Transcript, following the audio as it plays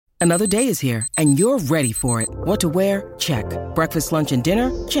Another day is here, and you're ready for it. What to wear? Check. Breakfast, lunch, and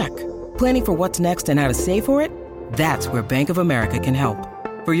dinner? Check. Planning for what's next and how to save for it? That's where Bank of America can help.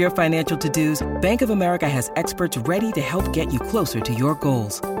 For your financial to-dos, Bank of America has experts ready to help get you closer to your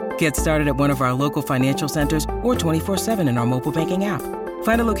goals. Get started at one of our local financial centers or 24/7 in our mobile banking app.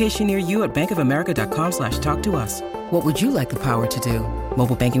 Find a location near you at bankofamerica.com/talktous. What would you like the power to do?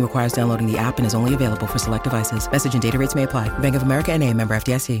 Mobile banking requires downloading the app and is only available for select devices. Message and data rates may apply. Bank of America N.A., member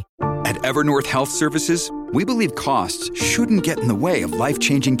FDIC. At Evernorth Health Services, we believe costs shouldn't get in the way of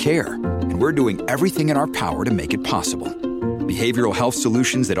life-changing care, and we're doing everything in our power to make it possible. Behavioral health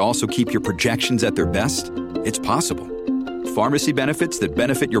solutions that also keep your projections at their best? It's possible. Pharmacy benefits that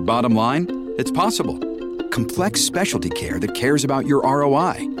benefit your bottom line? It's possible. Complex specialty care that cares about your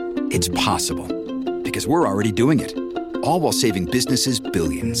ROI? It's possible. Because we're already doing it. All while saving businesses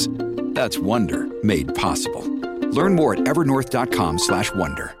billions. That's Wonder made possible. Learn more at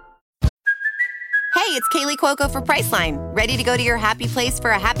evernorth.com/wonder. Hey, it's Kaylee Cuoco for Priceline. Ready to go to your happy place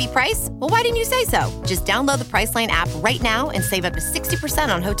for a happy price? Well, why didn't you say so? Just download the Priceline app right now and save up to 60%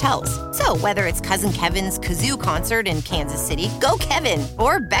 on hotels. So whether it's Cousin Kevin's Kazoo Concert in Kansas City, go Kevin,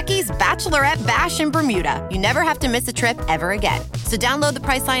 or Becky's Bachelorette Bash in Bermuda, you never have to miss a trip ever again. So download the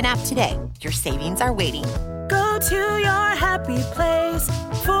Priceline app today. Your savings are waiting. Go to your happy place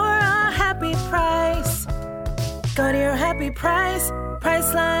for a happy price. Go to your happy price,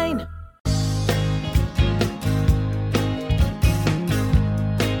 Priceline.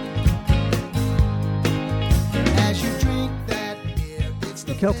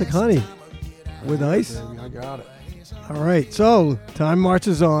 Celtic honey with ice. I got it. All right, so time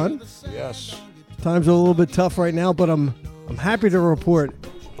marches on. Yes. Time's a little bit tough right now, but I'm happy to report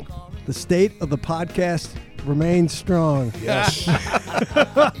the state of the podcast remains strong. Yes.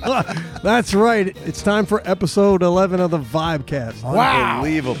 That's right. It's time for episode 11 of the Vibecast. Wow.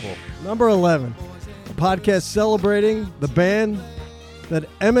 Unbelievable. Number 11. A podcast celebrating the band that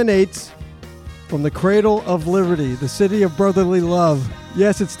emanates from the cradle of liberty, the city of brotherly love.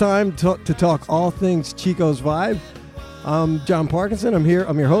 Yes, it's time to talk all things Chico's Vibe. I'm John Parkinson. I'm here.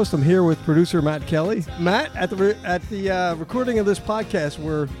 I'm your host. I'm here with producer Matt Kelly. Matt, at the recording of this podcast,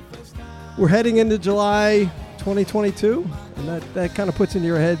 we're heading into July 2022, and that kind of puts into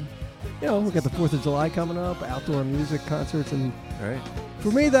your head, you know, we got the 4th of July coming up, outdoor music concerts, and Right.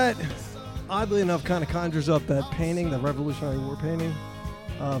 for me, that oddly enough kind of conjures up that painting, the Revolutionary War painting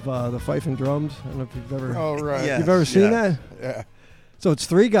of the fife and drums. I don't know if you've ever, you've ever seen that. Yeah. So it's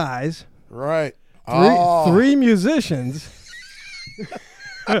three guys, Right. three musicians.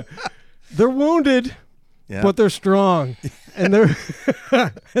 They're wounded, Yeah. but they're strong, and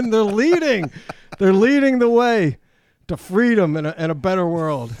they're leading the way to freedom and a better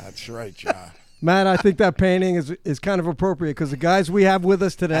world. That's right, John. Matt, I think that painting is kind of appropriate because the guys we have with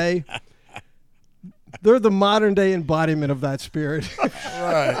us today, they're the modern day embodiment of that spirit.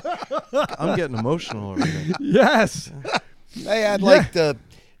 Right. I'm getting emotional over here. Yes. They had like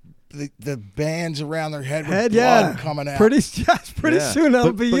the bands around their head with blood coming out. Pretty soon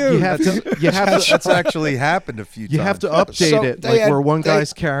that'll be you. You have to. That's actually happened a few times. You You have to update So it, they where one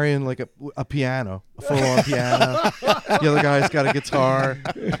guy's carrying like a piano, a full-on piano. The other guy's got a guitar,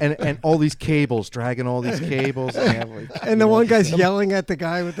 and all these cables, dragging all these cables. And the one guy's yelling at the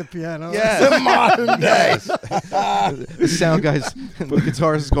guy with the piano. Yeah, The modern day. the sound guy's, the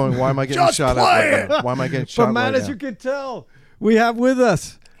guitarist is going, "Why am I getting shot at right now? Why am I getting shot But Matt, right as now?" you can tell, we have with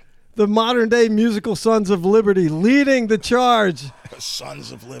us the modern day musical sons of liberty, leading the charge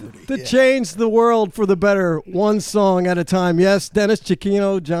Sons of Liberty. to change the world for the better, one song at a time. Yes, Dennis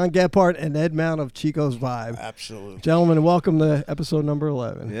Cicchino, John Gephardt, and Ed Mount of Chico's Vibe. Absolutely. Gentlemen, welcome to episode number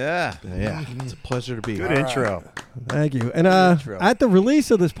 11. Yeah, it's a pleasure to be Good here. intro. Thank you. And at the release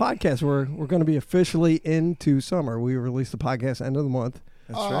of this podcast, we're going to be officially into summer. We release the podcast end of the month.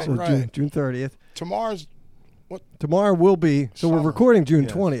 That's Oh, right. So right. June 30th. Tomorrow will be, so Summer. we're recording June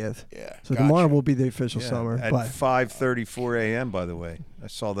Yes. 20th. Yeah. So gotcha. tomorrow will be the official summer. At But 5:34 a.m., by the way. I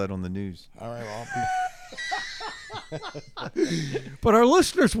saw that on the news. All right. But our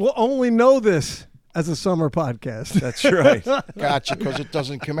listeners will only know this as a summer podcast. That's right. Gotcha, because it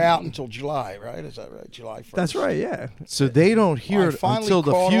doesn't come out until July, right? Is that right? July 1st. That's right, yeah. So they don't hear I it finally until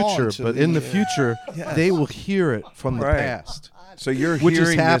the caught on future, to but the, in the future, they will hear it from the Right. past. So you're Which is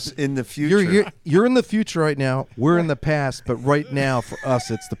hearing this in the future. You're in the future right now. We're in the past, but right now for us,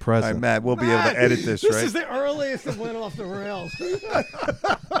 it's the All right, present. Matt, we'll be able to edit this, This right? is the earliest it went off the rails.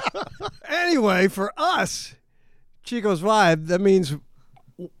 Anyway, for us, Chico's Vibe, that means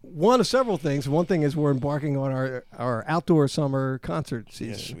one of several things. One thing is we're embarking on our outdoor summer concert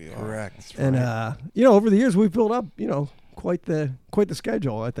season. Yes, we are. Correct. And, over the years, we've built up, quite the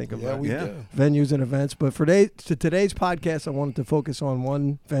schedule, I think, of we do. venues and events. But for today's podcast, I wanted to focus on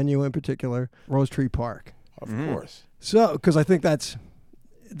one venue in particular, Rose Tree Park. Of course. So, because I think it's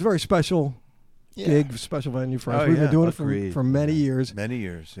a very special gig, special venue for us. We've been doing it for many years. Many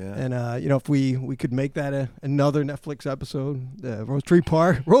years, yeah. And if we could make that another Netflix episode, Rose Tree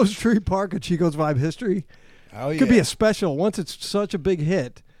Park, a Chico's Vibe history. Oh yeah. Could be a special. Once it's such a big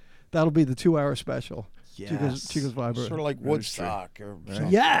hit, that'll be the 2-hour special. Yes. Chico's Vibe. Sort of like Woodstock or something.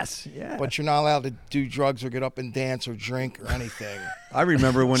 Yes, yeah. But you're not allowed to do drugs or get up and dance or drink or anything. I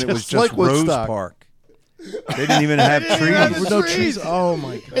remember when it was Just like just Rose Woodstock. Park. They didn't even have trees. No trees. Oh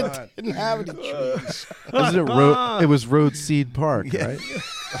my It God! didn't have any trees. Wasn't it? It was Road Seed Park, right?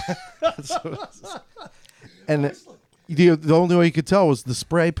 And the only way you could tell was the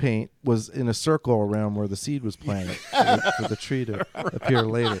spray paint was in a circle around where the seed was planted for the tree to appear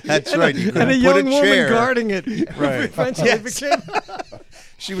later. That's right. You couldn't And a put young a woman chair. guarding it. Right. Eventually became.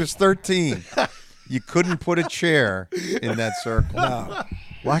 She was 13. You couldn't put a chair in that circle. No.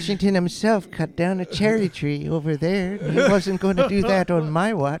 Washington himself cut down a cherry tree over there. He wasn't going to do that on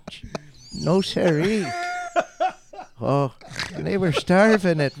my watch. No siree. Oh, they were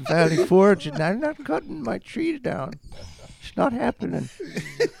starving at Valley Forge, and I'm not cutting my tree down. It's not happening.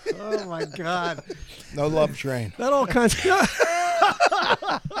 Oh my God! No love train. That all kinds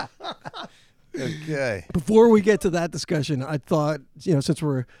of. Okay. Before we get to that discussion, I thought, since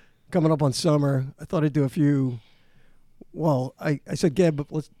we're coming up on summer, I thought I'd do a few. Well, I said, Geb,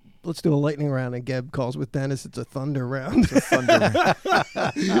 let's do a lightning round, and Geb calls with Dennis. It's a thunder round.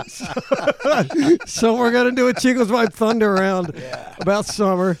 So we're gonna do a Chico's Vibe thunder round about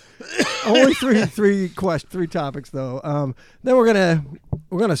summer. Only three topics though. Then we're gonna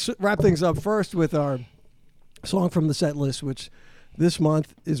wrap things up first with our song from the set list, which this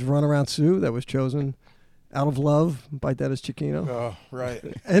month is "Runaround Sue," that was chosen out of love by Dennis Chiquino. Oh, right.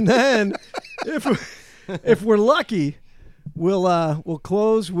 And then if we're lucky, we'll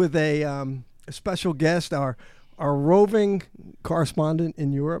close with a special guest, our roving correspondent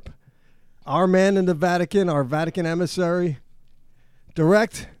in Europe, our man in the Vatican, our Vatican emissary,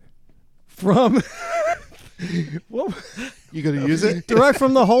 direct from You gonna use it? direct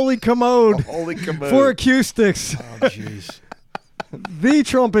from the Holy Commode Holy commode. for acoustics. Oh, jeez. The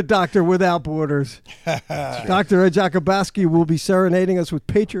trumpet doctor without borders. Dr. Ed Jacobaski will be serenading us with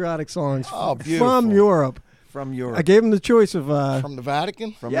patriotic songs Oh, beautiful. from Europe. From Europe. I gave him the choice of From the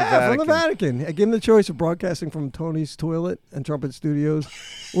Vatican? From from the the Vatican. I gave him the choice of broadcasting from Tony's Toilet and Trumpet Studios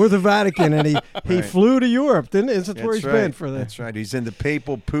or the Vatican, and he Right. flew to Europe, didn't he? That's where he's right. been for the. That's right. He's in the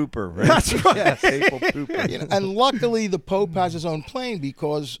papal pooper, right? That's right. Yeah, papal pooper. You know, and luckily, the Pope has his own plane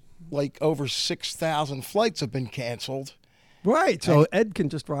because, over 6,000 flights have been canceled. Right, so Ed can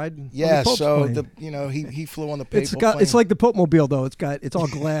just ride. on Yeah, the Pope's so plane. he flew on the papal It's plane. like the Pope Mobile though. It's all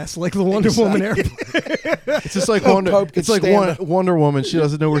glass, like the Wonder Woman airplane. It's just like Pope could stand Wonder Woman. She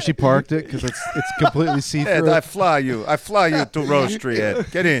doesn't know where she parked it because it's completely see Ed, through. I fly you to Rose Tree, Ed.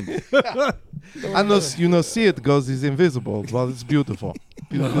 Get in. I know see it because it's invisible. Well, it's beautiful.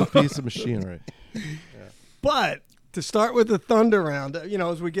 Beautiful piece of machinery. But to start with the thunder round,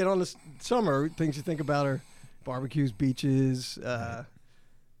 as we get on the summer, things you think about are barbecues, beaches,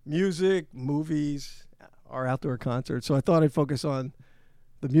 music, movies, our outdoor concerts. So I thought I'd focus on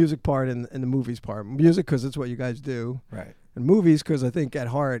the music part and the movies part. Music because it's what you guys do. Right. And movies because I think at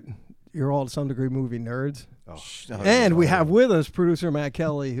heart you're all to some degree movie nerds. Oh, And we have with us producer Matt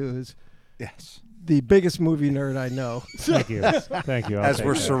Kelly, who is the biggest movie nerd I know. Thank you. Thank you. I'll As take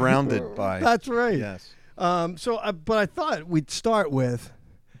we're that. surrounded by. That's right. Yes. But I thought we'd start with,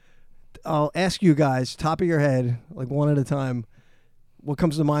 I'll ask you guys, top of your head, like one at a time, what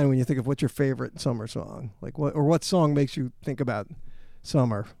comes to mind when you think of what's your favorite summer song? Like what song makes you think about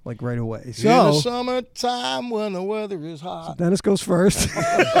summer, like right away? In the So summertime when the weather is hot. Dennis goes first.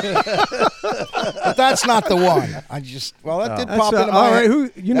 But that's not the one. That did That's, pop into my all right, head.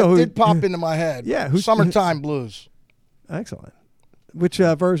 who did pop into my head. Yeah, who's- Summertime Blues. Excellent. Which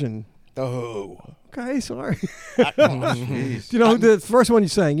version? The Who. Okay, sorry. Jeez. Do you know who did the first one you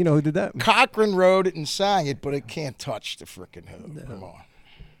sang? You know who did that? Cochran wrote it and sang it, but it can't touch the frickin' Who. Come on.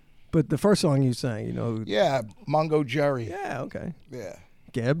 But the first song you sang, you know. Yeah, Mungo Jerry. Yeah, okay. Yeah.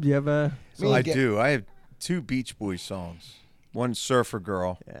 Geb, do you have a song? I do. I have two Beach Boys songs. One Surfer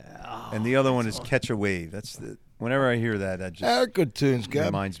Girl, and the other one is Catch a Wave. Whenever I hear that, that They're just good tunes, Gab.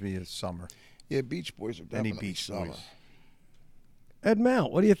 reminds me of summer. Yeah, Beach Boys are definitely Any Beach summer. Boys. Ed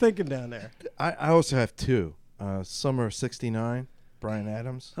Mount, what are you thinking down there? I also have two. Summer of '69, Bryan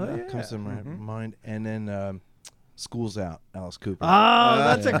Adams. Oh, that yeah. comes to my mind, and then School's Out, Alice Cooper. Oh,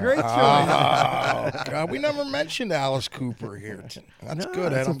 that's a great choice. Oh, God. We never mentioned Alice Cooper here. That's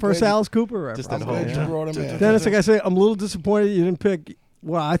good. That's Ed. the first Alice Cooper reference. Just that I'm whole glad you brought him in. Dennis, like I say, I'm a little disappointed you didn't pick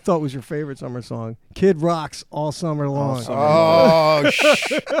what I thought was your favorite summer song. Kid Rock's All Summer Long. Oh,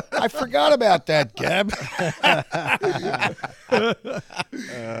 I forgot about that, Gab.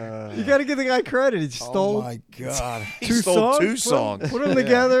 You got to give the guy credit. He stole Oh, my God. He stole two songs. Put them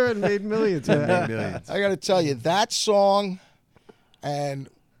together and made millions. Millions. I got to tell you, that song, and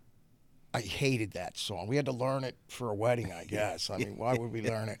I hated that song. We had to learn it for a wedding, I guess. I mean, why would we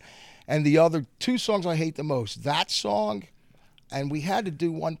learn it? And the other two songs I hate the most, that song, and we had to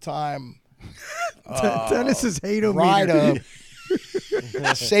do one time Dennis's hate-o-meter. ride a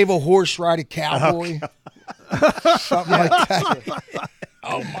save a horse, ride a cowboy, something like that.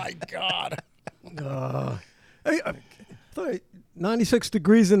 Oh my God! Hey, I thought 96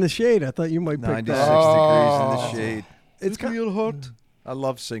 degrees in the shade. I thought you might pick 96 that. degrees in the shade. It's real hot. I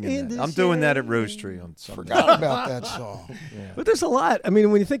love singing In that. the I'm doing that at Rose Tree on Sunday. Forgot about that song. But there's a lot. I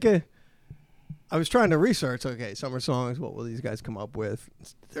mean, when you think of, I was trying to research. Okay, summer songs. What will these guys come up with?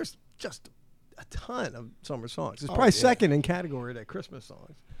 There's just a ton of summer songs. It's probably second in category to Christmas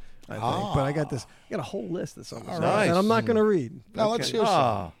songs, I think. But I got a whole list of summer songs Nice. that I'm not going to read. Now let's hear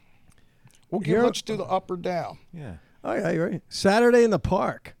some. Let's do the up or down. Yeah. Oh yeah, you're right. Saturday in the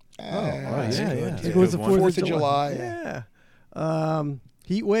Park. That's yeah, good. yeah. It was the Good one. 4th of July. Yeah.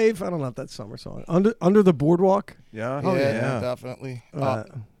 Heat Wave. I don't know if that's summer song. Under the Boardwalk. Yeah. Yeah, definitely.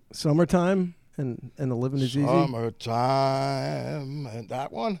 Summertime and the Living is Easy. Summertime. And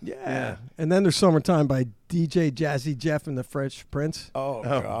that one? Yeah. And then there's Summertime by DJ Jazzy Jeff and the Fresh Prince. Oh,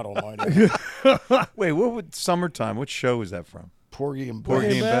 God almighty. Wait, what would Summertime? What show is that from? Porgy and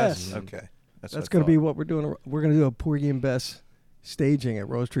Porgy Bess. and Bess. Okay. That's going to be what we're doing. We're going to do a Porgy and Bess staging at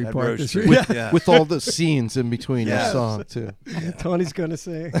Rose Tree At Park Rose this Tree. year. Yeah. With all the scenes in between Yes. each song, too. Tony's going to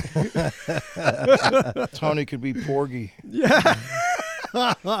sing. Tony could be Porgy. Yeah.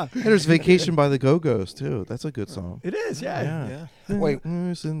 And there's Vacation by the Go-Go's, too. That's a good song. It is, yeah. Wait.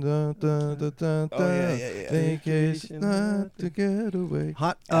 Yeah. Vacation not to get away.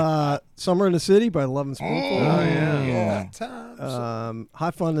 Hot Summer in the City by Love and Spoonful. Yeah.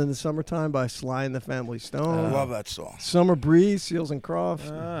 Hot Fun in the Summertime by Sly and the Family Stone. I love that song. Summer Breeze, Seals and Crofts.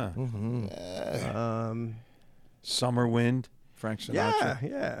 Summer Wind, Frank Sinatra.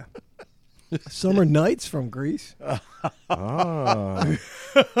 Yeah. Summer Nights from Greece. Oh.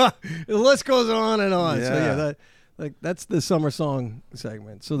 The list goes on and on. So Yeah. that's the summer song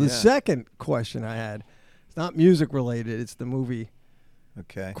segment. So the second question I had, it's not music related, it's the movie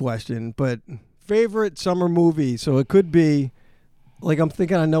Okay. question, but favorite summer movie. So it could be, like, I'm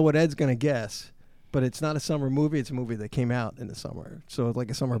thinking I know what Ed's going to guess, but it's not a summer movie, it's a movie that came out in the summer. So it's like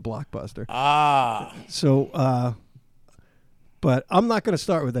a summer blockbuster. So but I'm not going to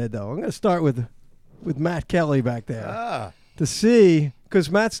start with Ed, though. I'm going to start with Matt Kelly back there to see,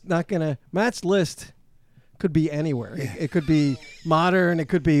 because Matt's list could be anywhere. It could be modern. It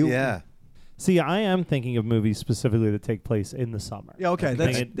could be. Yeah. See, I am thinking of movies specifically that take place in the summer. Yeah, okay.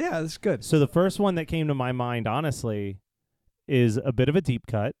 That's good. So the first one that came to my mind, honestly, is a bit of a deep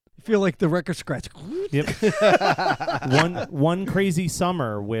cut. You feel like the record scratch. Yep. One Crazy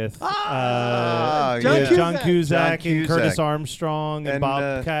Summer with John Cusack and Curtis Cusack. Armstrong and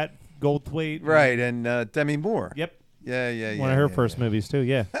Bobcat Goldthwait. Right, and Demi Moore. Yep. Yeah. One of her first movies, too,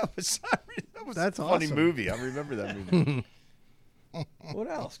 yeah. That's a funny awesome. movie. I remember that movie. What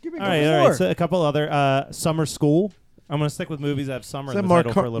else? Give me All right. So a couple other Summer School. I'm going to stick with movies that have summer Is in that the Mark,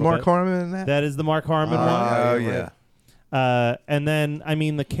 title for a little Mark bit. Harmon in that? That is the Mark Harmon one. Oh, yeah. And then, I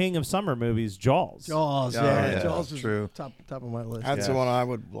mean, the king of summer movies, Jaws. Jaws, Oh, yeah. yeah. Jaws is True. top of my list. That's the one I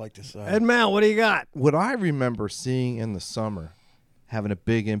would like to say. Ed Mal, what do you got? What I remember seeing in the summer having a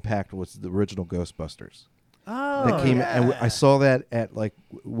big impact was the original Ghostbusters. Oh, That came, and I saw that at, like,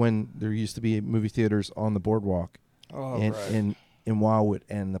 when there used to be movie theaters on the boardwalk in Wildwood,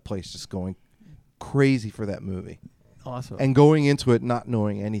 and the place just going crazy for that movie. Awesome. And going into it not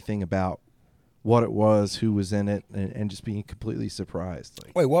knowing anything about what it was, who was in it, and just being completely surprised.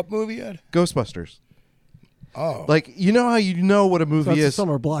 Like, Wait, what movie, Ed? Ghostbusters. Oh. Like, you know how you know what a movie So it's a is?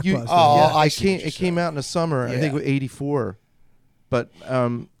 summer blockbuster. You, Oh, I see what it you're came out in the summer, I think, Yeah. with 84. But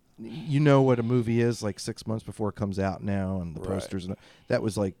you know what a movie is like 6 months before it comes out now, and the posters. And that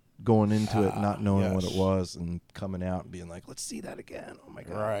was like going into it not knowing what it was, and coming out and being like, let's see that again. Oh, my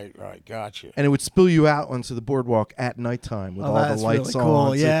God. Right. Gotcha. And it would spill you out onto the boardwalk at nighttime with all the that's lights really cool.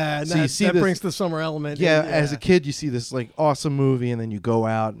 on. So- Yeah, and so you see that this, brings the summer element. yeah, in, as a kid, you see this like awesome movie, and then you go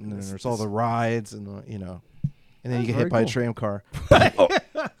out, and then there's all the rides, and and then you get hit very by a cool. tram car.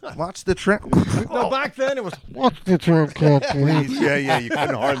 Watch the train. No, back then it was. Watch the train come, please. Yeah, you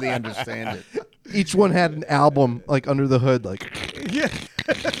couldn't hardly understand it. Each one had an album like under the hood, like Yeah.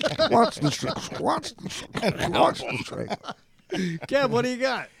 watch the train, watch the train, watch the train. Kev, what do you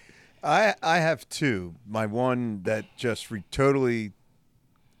got? I have two. My one that just totally,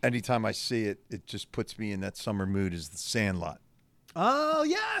 anytime I see it, it just puts me in that summer mood is The Sandlot. Oh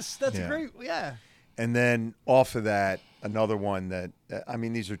yes, that's Yeah. a great. Yeah. And then off of that, another one that, I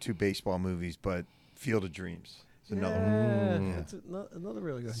mean, these are two baseball movies, but Field of Dreams is another one. Yeah, that's another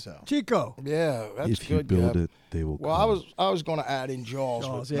really good. So. Chico. Yeah, that's If you good. build Gab. it, they will. Well, come. I was going to add in Jaws.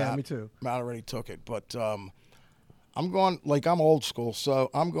 Jaws, but yeah, Matt, me too. Matt already took it, but I'm going like I'm old school, so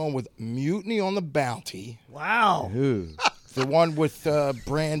I'm going with Mutiny on the Bounty, Wow. Ooh. the one with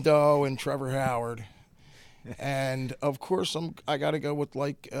Brando and Trevor Howard, and of course I got to go with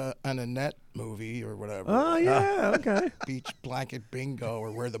like an Annette movie or whatever. Oh yeah. Okay. Beach Blanket Bingo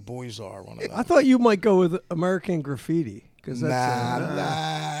or Where the Boys Are. One of them. I thought you might go with American Graffiti because Nah,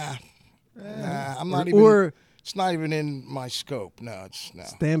 that's I'm not even. or It's not even in my scope. No, it's no.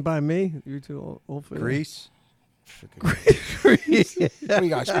 Stand by Me. You're too old for that. Grease. What are you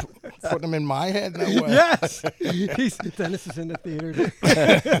guys putting them in my head? No way. Yes. Dennis is in the theater.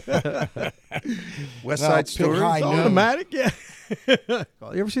 West No, Side Pig Story. High It's Noon. automatic. Yeah.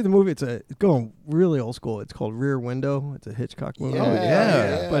 You ever see the movie? It's going really old school. It's called Rear Window. It's a Hitchcock movie.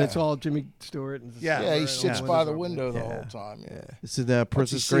 Yeah, But it's all Jimmy Stewart. And Yeah. Yeah, he sits by the windows window the are- whole time. Yeah. Is it that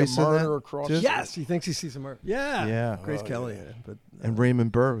Once you Princess see Grace a in murder that? across too? the- Yes, he thinks he sees a murder. Yeah. Yeah. Grace Oh, Kelly. yeah. But And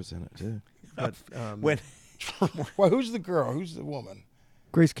Raymond Burr was in it too. but When Well, who's the girl? Who's the woman?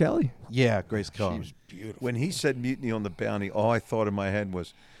 Grace Kelly. Yeah, Grace She Kelly. was beautiful. when he said Mutiny on the Bounty, all I thought in my head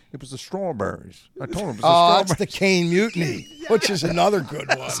was, it was the strawberries. I told him it was the Oh, it's strawberries. the Cane Mutiny, which is another good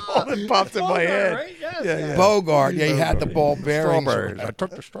one. All that popped in my head. Right? Yes. Yeah, yeah. Bogart, yeah, he had the ball bearings. Strawberries. I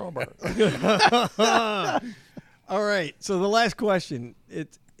took the strawberries. All right. So the last question: if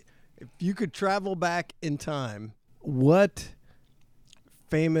you could travel back in time, what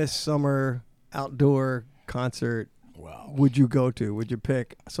famous summer outdoor concert would you go to? Would you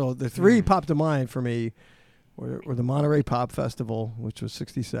pick? So the three popped to mind for me were the Monterey Pop Festival, which was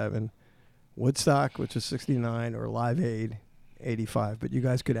 '67, Woodstock, which was '69, or Live Aid, '85. But you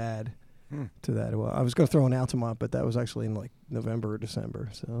guys could add to that. Well, I was going to throw an Altamont, but that was actually in like November or December.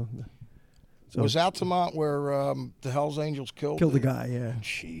 So Was Altamont where the Hells Angels killed the guy. Yeah.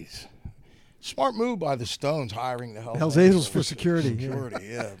 Jeez. Smart move by the Stones hiring the Hells Angels for security. Yeah. Security,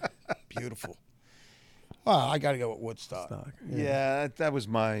 yeah. Beautiful. Well, I got to go with Woodstock. Stock. Yeah, that was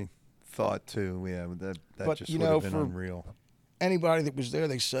my thought too. Yeah, that But, just you would know, have been for- unreal. Anybody that was there,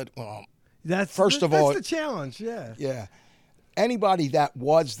 they said, well, That's First of that's all- the challenge. Yeah. yeah. Anybody that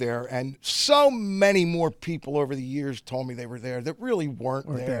was there, and so many more people over the years told me they were there that really weren't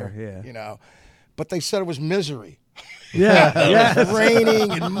there. yeah. You know, but they said it was misery. Yeah. It was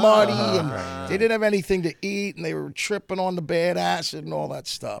raining and muddy, and they didn't have anything to eat, and they were tripping on the bad acid and all that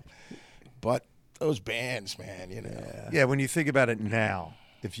stuff. But those bands, man, you know, Yeah, when you think about it now,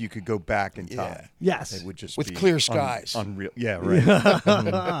 if you could go back in time, Yes. it would just With be clear skies. unreal. Yeah,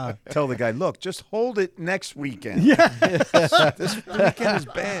 right. Tell the guy, look, just hold it next weekend. Yeah. This weekend is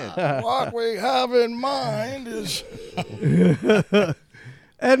bad. what we have in mind is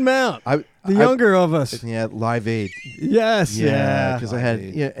Ed Mount, I the younger of us. Yeah, Live Aid. Yes. Yeah, Yeah. because I had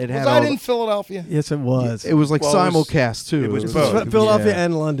it had was all that the- in Philadelphia? Yes, it was. it was like Well, it was- simulcast too. it was was both. Philadelphia yeah.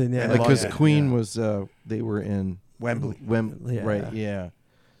 and London. Yeah. And Like because London, Queen yeah. was they were in Wembley. Yeah. Right? Yeah.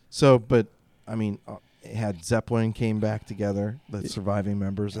 So, but I mean, it had Zeppelin came back together, the surviving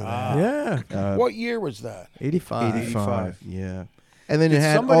members of that. Yeah. What year was that? 85. 85. Yeah. And then Did it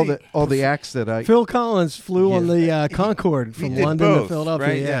had somebody all the acts that I Phil Collins flew on the Concorde He from did London both, to Philadelphia.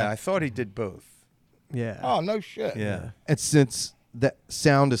 right? Yeah. I thought he did both. Yeah. Oh, no shit. Yeah. and since that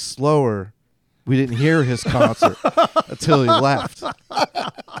sound is slower, we didn't hear his concert until he left.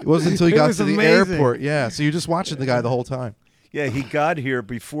 It wasn't until he It got was to the amazing. airport. Yeah. So you're just watching the guy the whole time. Yeah, he got here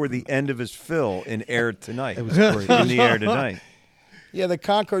before the end of his fill in Air Tonight. It was great. in the Air Tonight. Yeah, the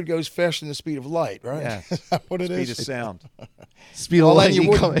Concorde goes faster than the speed of light, right? Yeah. Is that what it Speed is? of sound. Speed Well, of then light. you he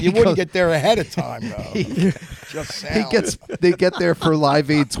wouldn't, co- you he wouldn't co- get there ahead of time, though. Just sound. They get there for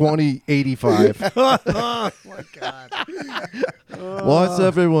Live Aid 2085. Oh, my God. Why's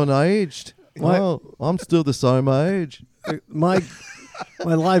everyone aged? Well, I'm still the same age. My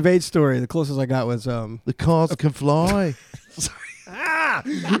Live Aid story, the closest I got was The cars can fly. a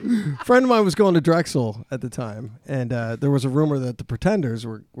friend of mine was going to Drexel at the time, and there was a rumor that the Pretenders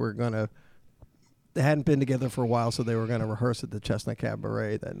were going to they hadn't been together for a while, so they were going to rehearse at the Chestnut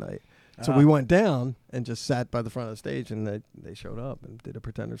Cabaret that night. So we went down and just sat by the front of the stage, and they showed up and did a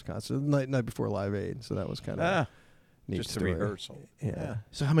Pretenders concert the night before Live Aid. So that was kind of neat just story. a rehearsal. Yeah.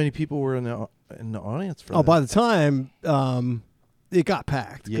 So how many people were in the audience for Oh, that? by the time it got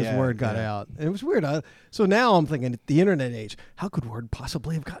packed because Yeah, word got yeah. out. And it was weird. So now I'm thinking, the internet age, how could word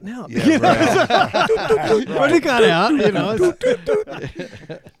possibly have gotten out? Yeah, right. But it got out, you know.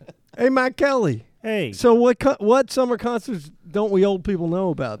 Hey, Matt Kelly. Hey. So what summer concerts don't we old people know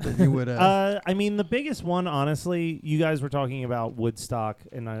about that you would? I mean, the biggest one, honestly, you guys were talking about Woodstock,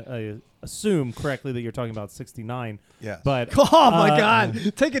 and I assume correctly that you're talking about '69. Yes. But Oh my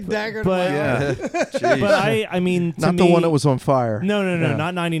God! Take a dagger to my but- heart. but I mean, to Not me, the one that was on fire. No, Yeah.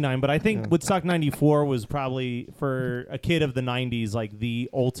 not '99. But I think Woodstock '94 was probably for a kid of the '90s like the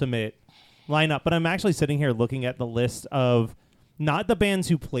ultimate lineup. But I'm actually sitting here looking at the list of not the bands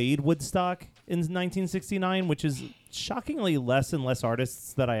who played Woodstock in 1969, which is shockingly less and less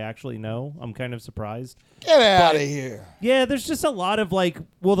artists that I actually know. I'm kind of surprised. Get out of here. Yeah, there's just a lot of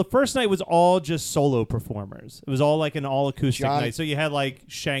the first night was all just solo performers. It was all like an all acoustic night. So you had like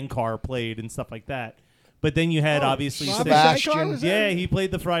Shankar played and stuff like that. But then you had obviously Sebastian. Yeah, he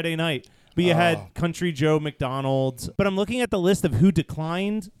played the Friday night. But you had Country Joe McDonald. But I'm looking at the list of who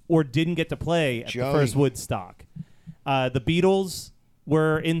declined or didn't get to play at the first Woodstock. The Beatles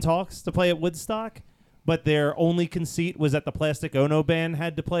were in talks to play at Woodstock, but their only conceit was that the Plastic Ono Band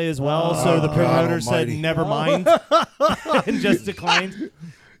had to play as well. So the promoter said, never mind, and just declined.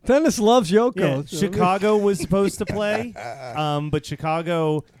 Dennis loves Yoko. Yeah, so- Chicago was supposed to play, but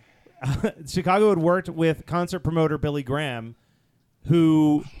Chicago had worked with concert promoter Billy Graham,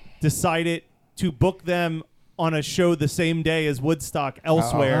 who decided to book them on a show the same day as Woodstock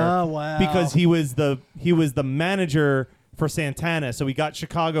elsewhere. Oh, wow. Because he was the manager for Santana, so he got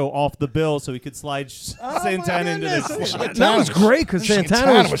Chicago off the bill so he could slide Santana into the That was great because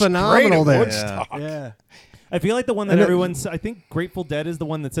Santana was phenomenal great at there. Woodstock. Yeah. I feel like the one that And everyone's... I think Grateful Dead is the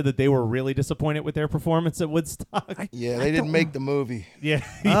one that said that they were really disappointed with their perforance at Woodstock. Yeah, they didn't make the movie. Yeah.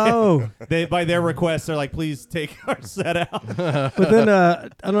 Oh. They, by their request, they're like, please take our set out. But then I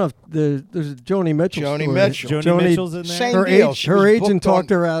don't know if there's a Joni Mitchell. Joni story. Mitchell. Joni Mitchell's in there. Same Her deal. She was her agent booked on- talked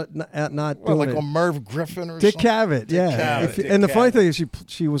her out not What, doing like it. on Merv Griffin or Dick something? Cavett, yeah. Cavett. Dick And the funny Cavett. thing is,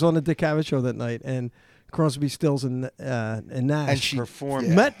 she was on the Dick Cavett show that night, and Crosby, Stills, and Nash And she performed.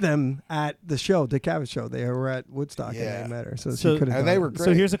 met them at the show, Dick Cavett show. They were at Woodstock, Yeah. and they met her, so So- she could have. And they were So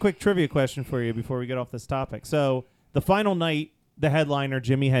great. here's a quick trivia question for you before we get off this topic. So the final night, the headliner,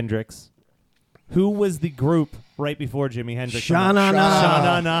 Jimi Hendrix. Who was the group right before Jimi Hendrix? Sha-na-na.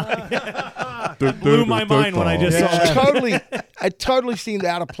 Sha-na-na. Blew my mind when I just saw that. It totally seemed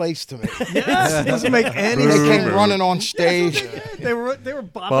out of place to me. Yes, doesn't make any They sense. came running on stage. They were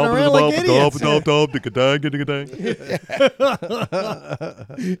bopping around like idiots.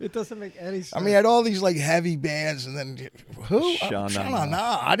 It doesn't make any sense. I mean, you had all these like heavy bands, and then who?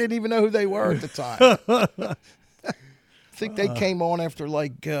 Sha-na-na. I didn't even know who they were at the time. I think they came on after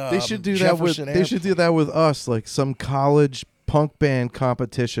like They should do Jefferson that with. They should do that with us, like some college punk band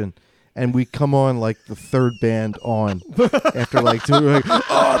competition, and we come on like the third band on after like two, like,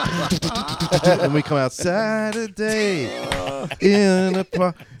 and we come out Saturday in a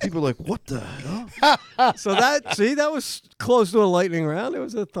park. People are like, what the hell? So that was close to a lightning round. It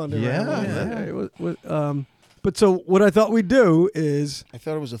was a thunder Yeah, round. yeah. It was, but so what I thought we'd do is I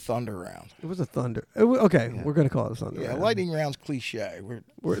thought it was a thunder round. it was a thunder. Okay, we're gonna call it a thunder. Yeah, round. lightning round's cliche. We're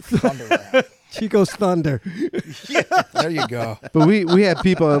We're thunder round. Chico's thunder. There you go. But we had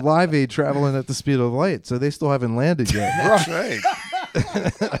people at Live Aid traveling at the speed of light, so they still haven't landed yet. That's right.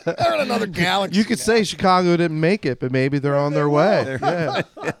 They're in another galaxy. You could say Chicago didn't make it, but maybe they're on their way. Yeah.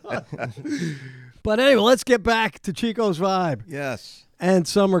 But anyway, let's get back to Chico's vibe Yes. and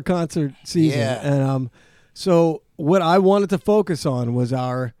summer concert season. Yeah. And so what I wanted to focus on was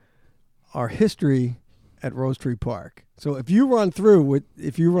our history at Rose Tree Park. So if you run through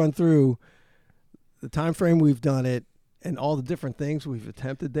the time frame we've done it and all the different things we've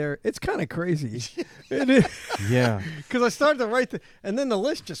attempted there, it's kind of crazy. It is. Yeah. Because I started to write and then the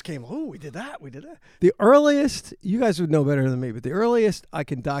list just came. Oh, we did that. The earliest, you guys would know better than me, but the earliest I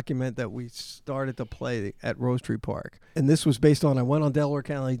can document that we started to play at Rose Tree Park, and this was based on I went on Delaware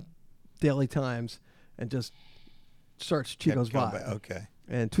County Daily Times and just searched Chico's vibe. Okay.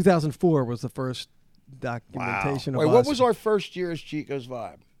 And 2004 was the first documentation Wait, of what us. was our first year as Chico's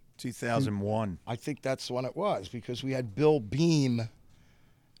Vibe? 2001. I think that's when it was because we had Bill Beam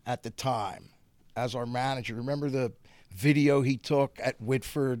at the time as our manager. Remember the video he took at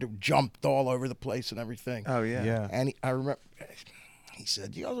Whitford, jumped all over the place and everything? Oh, yeah. Yeah. And I remember he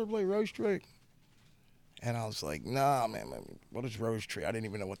said, "You guys ever play Rose Tree?" And I was like, nah, man, what is Rose Tree? I didn't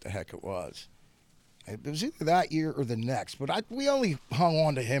even know what the heck it was. It was either that year or the next, but we only hung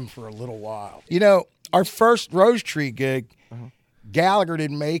on to him for a little while. You know, our first Rose Tree gig, Gallagher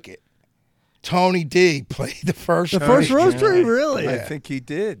didn't make it. Tony D played the first Rose Tree, really? I think he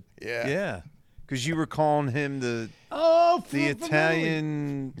did. Yeah. Yeah. Because you were calling him the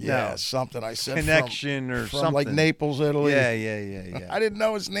Italian something I said connection from something. Like Naples, Italy. Yeah. I didn't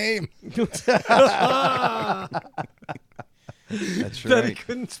know his name. That's That he right.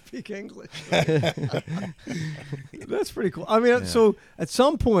 couldn't speak English. That's pretty cool. I mean, so at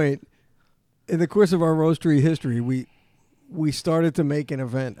some point in the course of our Rose Tree history, we started to make an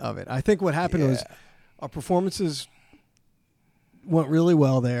event of it. I think what happened was our performances went really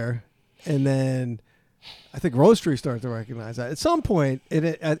well there, and then I think Rose Tree started to recognize that. At some point,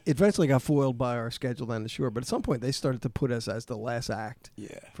 it eventually got foiled by our schedule then, sure, but at some point they started to put us as the last act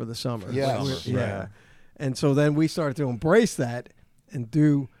for the summer. Yeah. And so then we started to embrace that and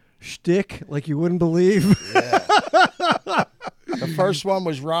do shtick like you wouldn't believe. Yeah. The first one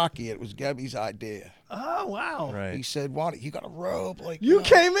was Rocky. It was Gebby's idea. Oh, wow. Right. He said, you got a robe like You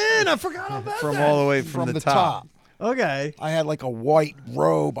came in. I forgot all about From that. all the way from the top. Okay. I had like a white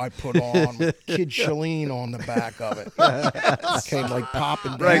robe I put on with Kid Shalene on the back of it. It came like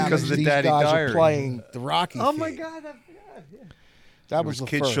popping down. Right, 'cause as of the these Daddy guys Diary. are playing the Rocky Oh, my theme. God. I forgot. Yeah. That It was the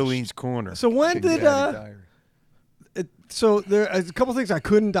Kid first. Shalene's Corner. So when Big did Daddy Diary. so there a couple things I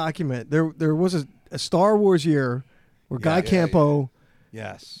couldn't document. There was a Star Wars year where Guy Campo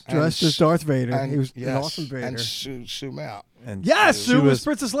Yes. dressed as Darth Vader. And, he was an yes, awesome Vader. And Sue Mount. And Sue was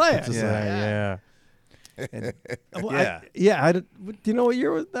Princess Leia. Yeah. Well, Yeah. do you know what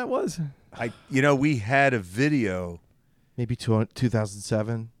year that was? We had a video. Maybe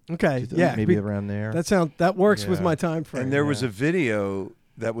 2007. Okay, yeah, maybe around there. That works with Yeah. my time frame. And there was a video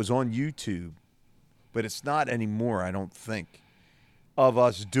that was on YouTube, but it's not anymore, I don't think, of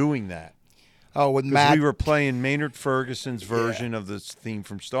us doing that. Oh, with 'Cause Matt. we were playing Maynard Ferguson's version of this theme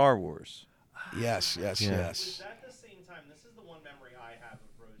from Star Wars. Yes. At the same time, this is the one memory I have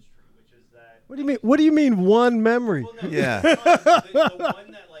of Rose Tree, which is that. What do you mean? What do you mean? One memory? Well, no, Yeah. the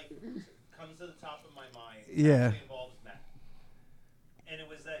one that comes to the top of my mind. Yeah. Actually involves Matt, and it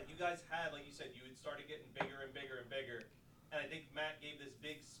was that you guys had, like you said, you had started getting bigger and bigger and bigger, and I think Matt gave this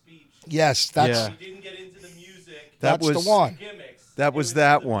big speech. Yes, that's We didn't get into the music. that's was- the one. Gimmicks. That It was into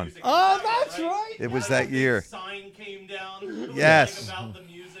that the one. music. Oh, Is that that's right. It was And that a big year. Sign came down. It was Yes. about the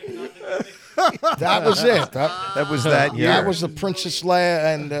music, not the gimmick. That was it. That was that year. That was the Princess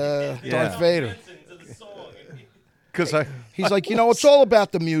Leia and Darth Vader. Dancing to the song. Because He's like, it's all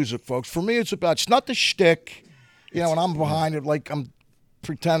about the music, folks. For me, it's not the shtick. And I'm behind it like I'm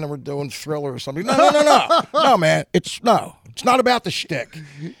pretending we're doing Thriller or something. No. No, man. It's not about the shtick.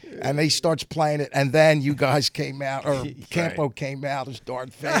 And he starts playing it, and then you guys came out, or Campo came out as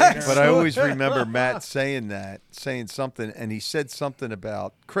Darth Vader. But I always remember Matt saying something, and he said something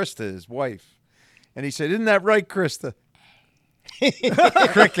about Krista, his wife. And he said, "Isn't that right, Krista?"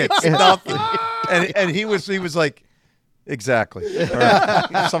 Crickets, nothing. And he was like, exactly.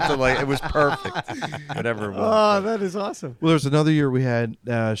 Or something like it was perfect. Whatever it was. Oh, that is awesome. Well, there's another year we had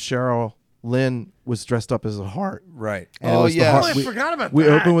Cheryl Lynn was dressed up as a heart. Right. And it was the yeah. heart. Oh, I forgot about We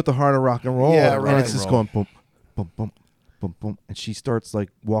that. open with the heart of rock and roll. Yeah, And right. it's just going boom, boom, boom, boom, boom. And she starts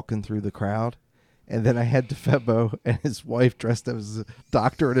walking through the crowd. And then I had DeFebo and his wife dressed up as a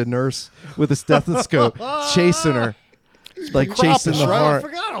doctor and a nurse with a stethoscope chasing her. Chasing the right? I heart.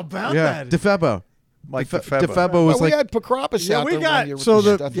 forgot about Yeah, that. DeFebo. Mike DeFebo DeFebo. was we had Procropus out we there one got year with so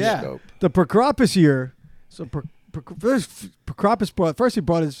the the stethoscope. the Procropus year. So Procropus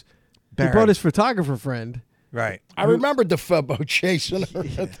brought his photographer friend. Right. I remember DeFebo chasing her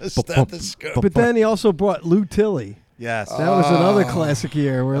with the stethoscope. But then he also brought Lou Tilley. Yes. That was another classic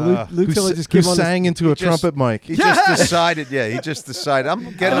year where Lou Tilley just who came on. sang into a trumpet mic. He just decided. Yeah, he just decided.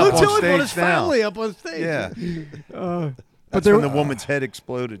 I'm getting Lou up on Tilley brought his stage now. family up on stage. Yeah. But That's there, when the woman's head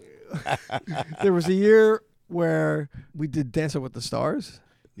exploded. there was a year where we did Dancing with the Stars.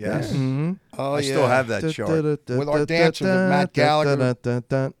 Yes. Mm-hmm. Oh, I still have that chart. With our dancer that Matt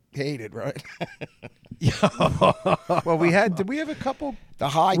Gallagher hated, right? Well, did we have a couple? The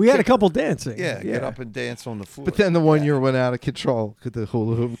high. We had a couple dancing. Yeah, get up and dance on the floor. But then the one year went out of control. The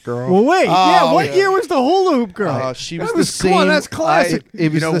hula hoop girl. Well, wait. Oh, what yeah. year was the hula hoop girl? She That was the same. Come on, that's classic.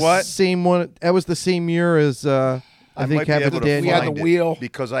 It was You know the what? same one. That was the same year as I think might be Have able a to Daniel. We had find the it wheel.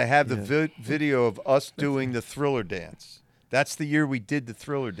 because I have the video of us doing the Thriller dance. That's the year we did the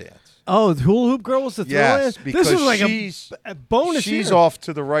Thriller dance. Oh, the hula hoop girl was the Yes, thriller? because This was like she's a bonus she's year. off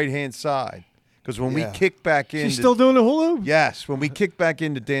to the right hand side because when we Yeah. kick back in, She's still doing the hula hoop? yes, when we kick back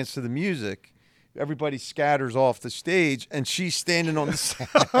in to dance to the music, everybody scatters off the stage, and she's standing on the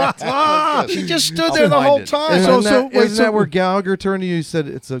side. She just stood there the whole time. Isn't that where Gallagher turned to you and said,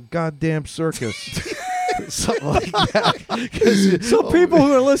 "It's a goddamn circus"? Something like that. So people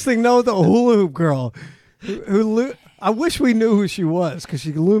who are listening know the hula hoop girl. I wish we knew who she was because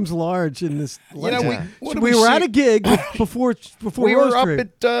she looms large in this. You know, we were at a gig before we Rose were up Tree.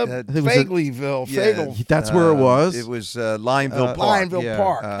 at Fagleyville. Fagle. That's where it was. It was Lineville Park. Lineville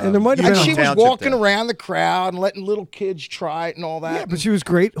Park. And there might have And been she a was township walking there. around the crowd and letting little kids try it and all that. Yeah, but she was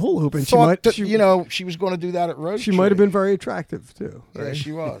great hula hoop, and she Thought might. that, you know, she was going to do that at Rose She Tree. might have been very attractive too. Yeah, Right?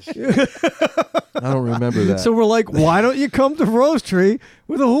 she was. I don't remember that. So we're like, why don't you come to Rose Tree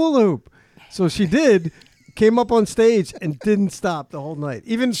with a hula hoop? So she did. Came up on stage and didn't stop the whole night.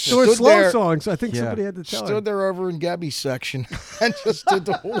 Even Stood slow there- songs. I think somebody had to tell her. Stood there over in Gabby's section and just did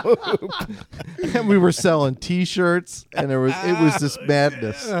the hula hoop. And we were selling T-shirts, and it was this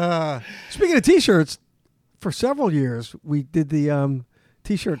madness. Speaking of T-shirts, for several years we did the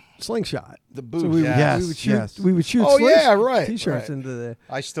T-shirt slingshot. The booth. So we, Yes, we would shoot. yes. We would shoot. Oh, yeah, right, T-shirts right. into the.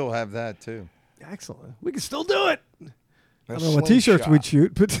 I still have that too. Excellent. We can still do it. I A don't know what T-shirts slingshot. we'd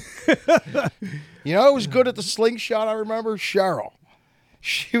shoot, but You know who was good at the slingshot? I remember Cheryl.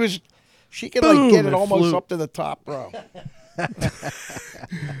 She could Boom, like get it it almost flew. up to the top row.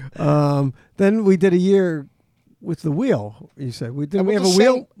 then we did a year with the wheel. You said we didn't. We have a was the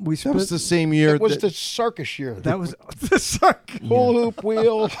wheel. same- We That was split. the same year. It was that, the circus year. That was the circus. hula hoop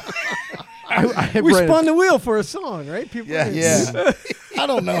wheel. I had We read- spun the wheel for a song, right? People. Yeah. I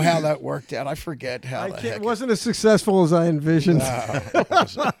don't know how that worked out. I forget how the heck It wasn't as successful as I envisioned.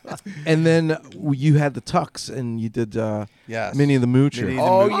 And then you had the Tux, and you did Yes. Minnie the Moocher. Minnie the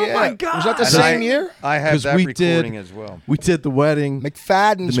Oh, Moocher. yeah. my God. Was that the And same year? I have 'Cause that we recording did- as well. We did the wedding.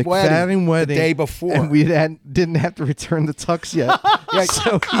 McFadden's The McFadden wedding the day before. and we didn't have to return the Tux yet. Yeah,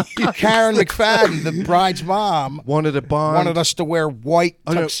 So Karen McFadden, the bride's mom, wanted a bond. wanted us to wear white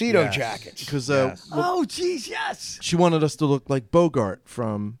Oh, no. tuxedo Yes. jackets. because Yes. Oh, geez, yes. she wanted us to look like Bogart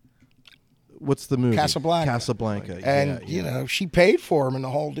from what's the movie? Casablanca. Casablanca. And, yeah, you know, she paid for him and the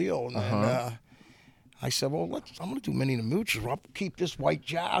whole deal. And then I said, well, I'm going to do Minnie the Moocher. I'll keep this white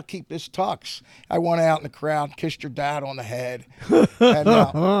jacket. I'll keep this tux. I went out in the crowd, kissed your dad on the head. And,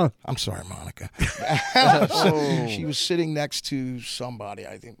 I'm sorry, Monica. She was sitting next to somebody,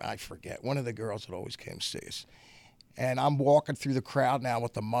 I forget, one of the girls that always came to see us. And I'm walking through the crowd now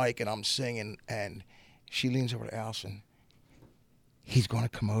with the mic, and I'm singing, and she leans over to Allison. He's going to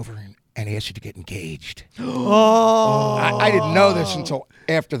come over and ask you to get engaged. I didn't know this until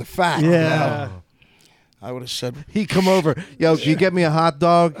after the fact. Yeah. You know? I would have said, He come over. Yo, can you get me a hot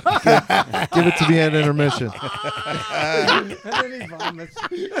dog? Give it to me at intermission. And then he vomits.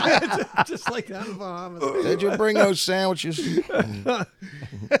 Just like that vomits. did you bring those sandwiches?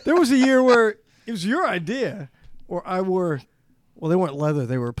 There was a year where it was your idea, or I wore. Well, they weren't leather;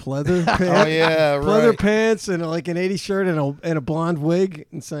 they were pleather pants. Oh, yeah, right. Pleather pants and like an '80s shirt and a blonde wig,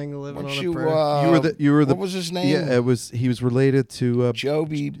 and sang "Living Weren't on you, a Prayer." You were the. what was his name? Yeah, it was. He was related to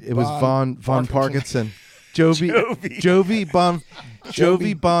Joby. It was Von Parkinson. Jovi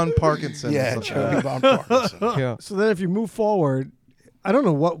Bon Parkinson. Yeah, or something. Joby Von Parkinson. Yeah. So then, if you move forward, I don't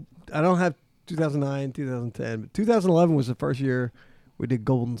know what I don't have 2009, 2010, but 2011 was the first year we did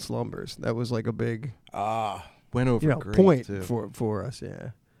Golden Slumbers. That was like a big Went over great point too. for us.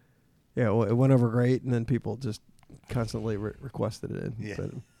 Yeah, well, it went over great, and then people just constantly requested it. Yeah.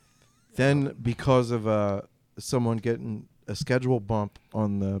 But, Then because of someone getting a schedule bump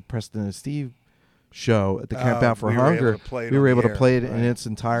on the Preston and Steve show at the Camp Out for we were able Hunger, to play it we on were the able to air, play it in right. its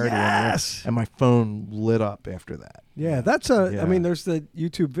entirety on the air, Yes! and my phone lit up after that. yeah, that's a. Yeah. I mean, there's the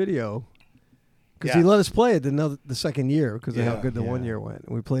YouTube video because he Yeah. let us play it the second year because of how Yeah, good the yeah. 1 year went.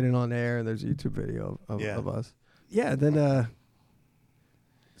 And we played it on air, and there's a YouTube video of Yeah. us. Yeah, then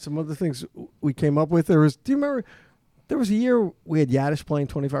some other things we came up with. Do you remember? There was a year we had Yadish playing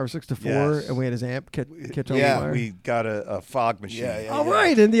 25 or 6 to 4, Yes. and we had his amp catch on Yeah, fire. We got a fog machine. Yeah, yeah. All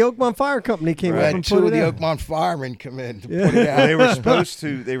right, and the Oakmont Fire Company came We up had and two put of it the out. Oakmont firemen come in to Yeah. put it out. Well, they were supposed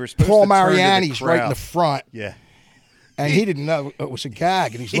to. Paul to turn to the Mariani's right in crowd. the front, Yeah. and he didn't know it was a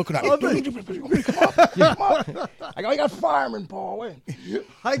gag, and he's looking at me. Come on. I got fireman, Paul. In.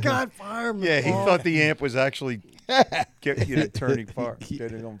 I got fireman. Yeah, he Paul. thought the amp was actually turning fire,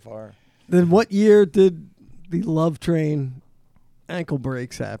 getting on fire. Then what year did the Love Train ankle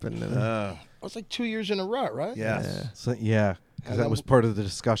breaks happen? It was like 2 years in a row, right? Yes. So yeah, Because that was part of the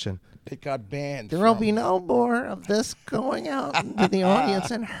discussion. It got banned. There will be no more of this going out into the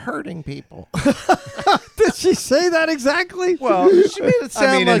audience and hurting people. Did she say that exactly? Well, she made it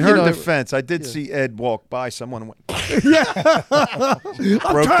sound like, in her defense, I did see Ed walk by. Someone went, broke trying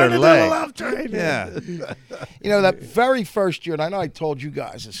their to do a leg. love train. Yeah. That very first year, and I know I told you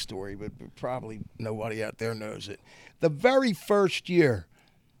guys this story, but probably nobody out there knows it. The very first year,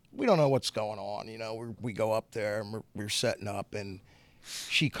 we don't know what's going on. We go up there and we're setting up, and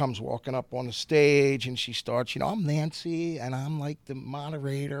she comes walking up on the stage, and she starts, I'm Nancy, and I'm like the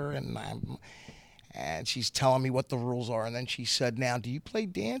moderator, and she's telling me what the rules are, and then she said, "Now, do you play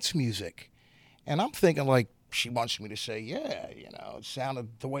dance music?" And I'm thinking like she wants me to say, "Yeah," It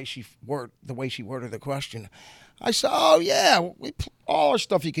sounded the way she worded the question. I said, "Oh yeah, all our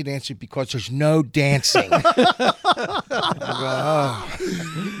stuff you can dance to because there's no dancing." Well,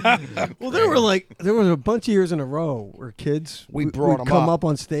 there was a bunch of years in a row where kids we brought them come up. up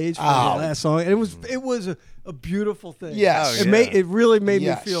on stage for the last song, and it was a beautiful thing. Yes, it really made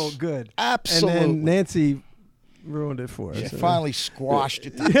me feel good. Absolutely. And then Nancy ruined it for us. She finally squashed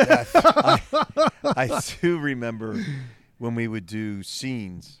it to death. I do remember when we would do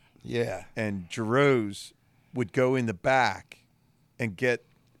scenes. Yeah. And Jerose would go in the back and get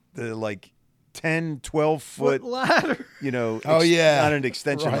the 10, 12-foot ladder. Not an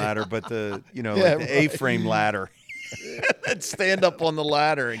extension ladder, but the the A-frame ladder. And stand up on the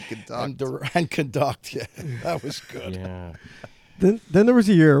ladder and conduct. And conduct, yeah. That was good. Yeah. Then there was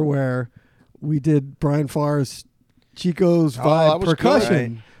a year where we did Brian Farr's Chico's Vibe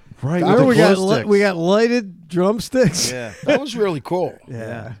percussion. Right. We got lighted drumsticks. Yeah. That was really cool.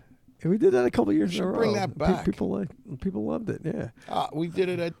 Yeah. And we did that a couple years in a row. Bring that back. People loved it. Yeah. We did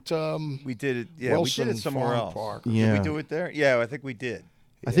it at we did it. Yeah, Wilson we did it somewhere Farm else. Park. Yeah. Did we do it there? Yeah, I think we did.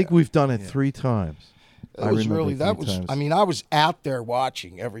 I think we've done it 3 times. It was really times. I mean, I was out there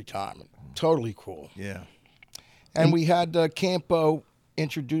watching every time. Totally cool. Yeah. And we had Campo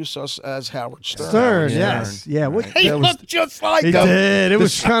introduce us as Howard Stern. Stern, yes. Yeah. He looked just like He him. did. It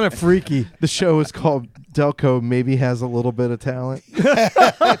was kind of freaky. The show is called Delco Maybe Has a Little Bit of Talent.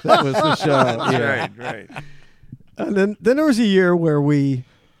 That was the show. Yeah. Right. And then there was a year where we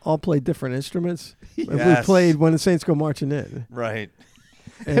all played different instruments. We played When the Saints Go Marching In. Right.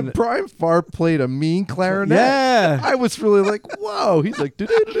 And Brian Farr played a mean clarinet. Yeah. I was really like, whoa. He's like, Did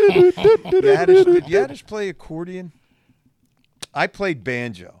Yadish play accordion? I played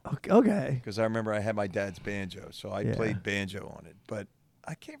banjo. Okay. Because I remember I had my dad's banjo, so I played banjo on it. But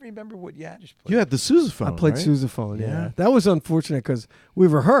I can't remember what Yadish played. You had the sousaphone. I played right? sousaphone, yeah. That was unfortunate because we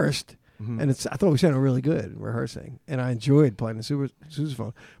rehearsed, and I thought we sounded really good rehearsing, and I enjoyed playing the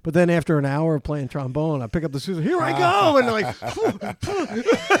sousaphone. But then after an hour of playing trombone, I pick up the sousaphone. Here I go, and like,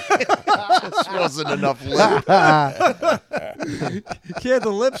 Just wasn't enough lip. she had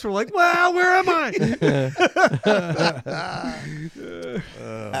the lips were like, "Wow, where am I?"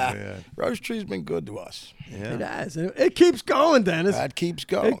 Oh man, Rose Tree's been good to us. yeah. It has. It keeps going, Dennis. That keeps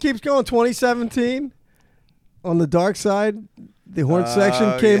going. It keeps going. 2017, on the dark side, the horn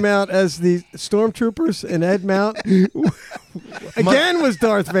section came out as the Stormtroopers, and Ed Mount again was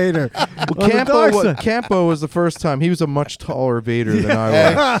Darth Vader. Well, Campo was the first time. He was a much taller Vader than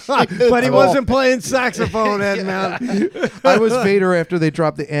I was. But he wasn't playing saxophone, Ed Mount. I was Vader after they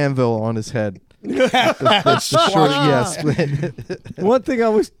dropped the anvil on his head. the short, yes. One thing I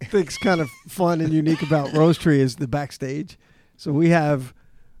always think is kind of fun and unique about Rose Tree is the backstage. So we have,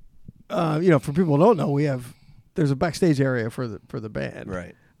 for people who don't know, there's a backstage area for the band.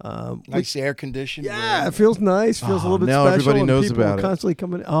 Right. Nice air conditioned. Yeah, it feels nice. Feels a little bit now special. everybody and knows people about are it. constantly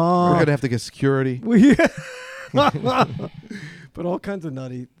coming. We're going to have to get security. But all kinds of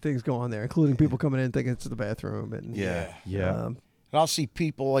nutty things go on there, including people coming in thinking it's the bathroom. And Yeah. And I'll see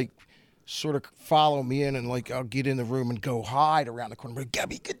people sort of follow me in, and I'll get in the room and go hide around the corner.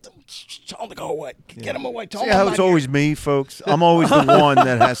 Gabby, tell them to go away. Get them away. Tell See them how I'm it's not always me, folks? I'm always the one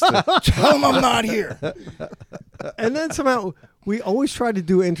that has to. Tell them I'm not here. And then somehow we always try to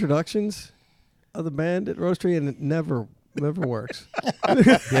do introductions of the band at Rose Tree, and it never works.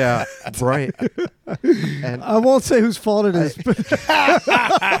 Yeah, right. And I won't say whose fault it is, but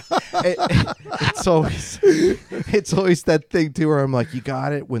it's always that thing too where I'm like, you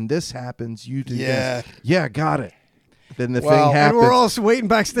got it. When this happens, you do this. Yeah, got it. Then the thing and happens. we're all waiting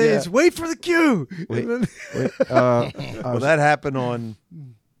backstage. Yeah. Wait for the cue. Wait, And then- Well, that happened on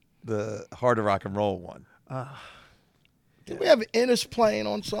the Heart of Rock and Roll one. Did we have Innes playing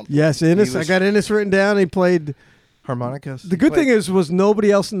on something? Yes, Innes. I got Innes written down. He played harmonicas. The good thing was nobody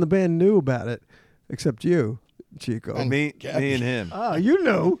else in the band knew about it except you. Chico. Me and him. Oh, you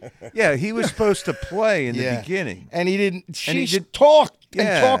know. Yeah, he was supposed to play in the beginning. And he didn't. She he did- talked and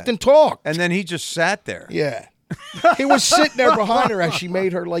Yeah. talked and talked. And then he just sat there. Yeah. He was sitting there behind her as she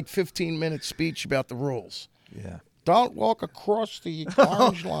made her 15-minute speech about the rules. Yeah. Don't walk across the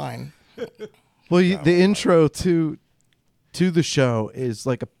orange line. Well, the intro to the show is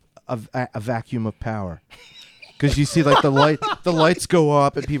like a vacuum of power, because you see like the lights go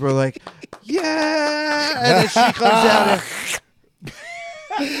up and people are like, yeah, and then she comes out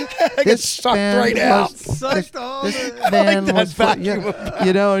and I get sucked right out. Sucked all this the- man that was vacuum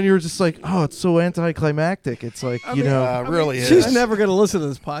and you're just like, oh, it's so anticlimactic. It's like, really is. She's never going to listen to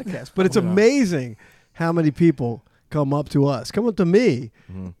this podcast, but it's amazing how many people come up to us, come up to me,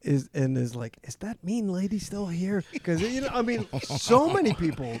 is like, is that mean lady still here? Because so many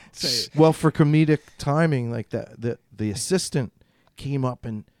people say it. Well, for comedic timing, like the assistant came up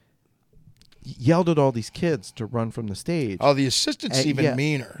and yelled at all these kids to run from the stage. Oh, the assistant's even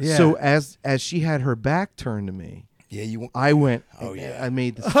meaner. Yeah. So as she had her back turned to me, I went. Oh, yeah. I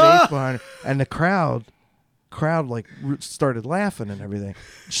made the face behind her, and the crowd like started laughing and everything.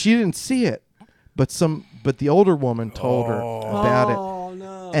 She didn't see it, but the older woman told her about it. Oh,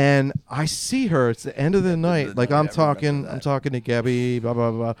 no. And I see her. It's the end of the night. Like I'm talking to Gabby. Blah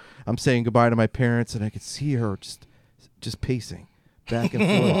blah blah. I'm saying goodbye to my parents, and I could see her just pacing back and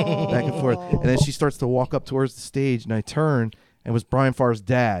forth, back and forth. And then she starts to walk up towards the stage, and I turn, and it was Brian Farr's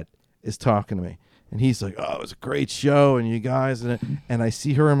dad is talking to me. And he's like, oh, it was a great show, and you guys, and I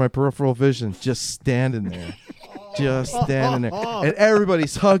see her in my peripheral vision just standing there. Just standing there. And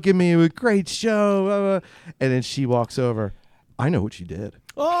everybody's hugging me with great show. Blah, blah. And then she walks over. I know what you did.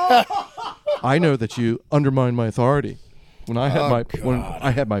 I know that you undermined my authority when I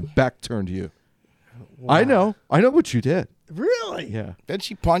had my back turned to you. Wow. I know what you did. Really? Yeah. Did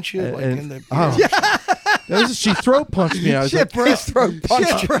she punch you in the? She throat punched me. I was like, throat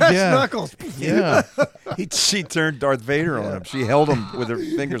punched you. Knuckles. yeah. She turned Darth Vader on him. She held him with her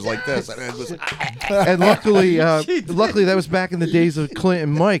fingers like this. And luckily that was back in the days of Clint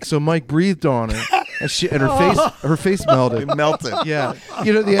and Mike. So Mike breathed on her, and her face melted. It melted. Yeah,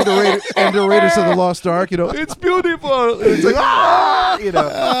 the end of Raiders of the Lost Ark. It's beautiful. It's like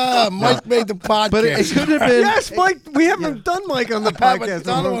Mike made the podcast. But it could have been. Yes, Mike. We haven't done Mike on the podcast.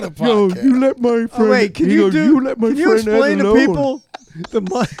 You let my friend. Wait, can you explain to people?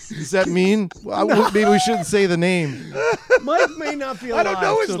 Does that mean? Maybe we shouldn't say the name. Mike may not be alive. I don't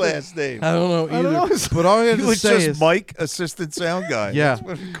know his last name. I don't know either. But all I have He to was say just is Mike, assistant sound guy. Yeah. That's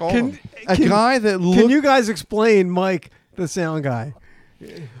what we call him. a guy that looked. Can you guys explain Mike, the sound guy?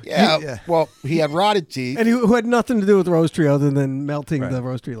 Yeah. Well, he had rotted teeth. And who had nothing to do with Roastery other than melting the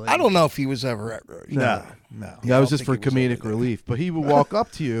Roastery lady. I don't know if he was ever at Roastery. No. That was just for comedic relief. But he would walk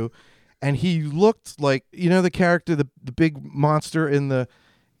up to you, and he looked like the character, the big monster in the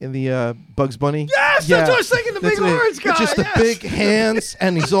Bugs Bunny. Yes, that's what I was thinking. The big orange guy. Just the big hands,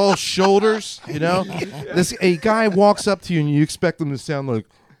 and he's all shoulders. A guy walks up to you, and you expect him to sound like,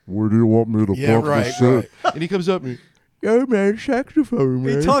 "Where do you want me to fucking sit?" Right. And he comes up and. Yo, man, saxophone,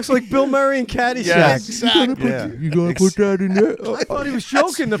 man. He talks like Bill Murray in Caddyshack. Yeah, exactly. You gonna put that in there? I thought he was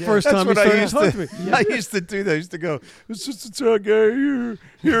joking the first time he started talking to me. I used to do that. I used to go, it's just a tug here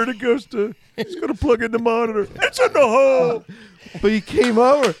it goes to, he's going to plug in the monitor. It's in the hole. But he came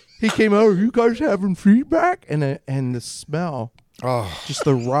over. You guys having feedback? And the smell, just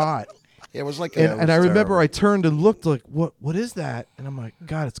the rot. It was like, and I remember I turned and looked like, what is that? And I'm like,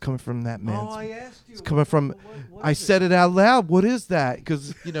 God, it's coming from that man. I asked you. It's coming from. I said it out loud. What is that?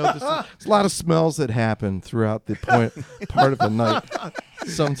 Because there's a lot of smells that happen throughout the part of the night.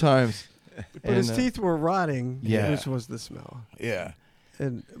 Sometimes. But his teeth were rotting, which was the smell. Yeah.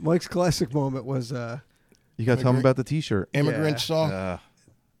 And Mike's classic moment was. You got to tell him about the T-shirt. Immigrant song.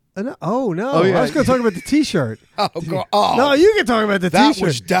 Oh no! Oh, yeah. I was going to talk about the T-shirt. God. No, you can talk about the That T-shirt.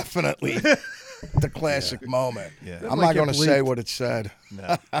 was definitely the classic moment. Yeah. I'm not going to say what it said.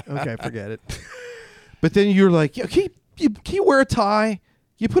 No. Okay, forget it. But then you're like, can you wear a tie?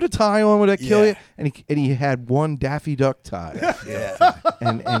 You put a tie on, would that kill you? And he had one Daffy Duck tie. Yeah.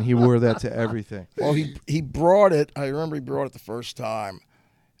 and he wore that to everything. Well, he brought it. I remember he brought it the first time.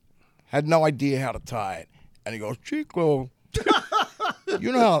 Had no idea how to tie it. And he goes, Chico,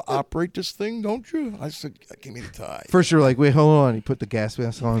 you know how to operate this thing, don't you? I said, give me the tie. First you're like, wait, hold on. He put the gas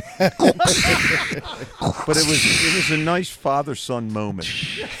mask on. But it was a nice father-son moment when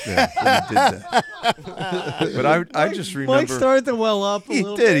he did that. But I just remember. Mike started to well up a He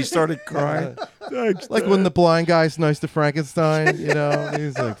little did. bit. He started crying. Thanks, Like when the blind guy's nice to Frankenstein,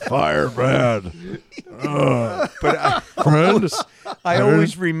 he's like, firebrand. But I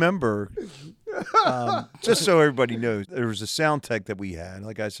always remember Just so everybody knows, there was a sound tech that we had.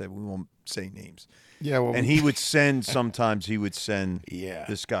 Like I said, we won't say names. Yeah, well, and he would send this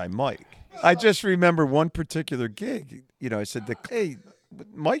guy Mike. I just remember one particular gig. You know, I said, "Hey,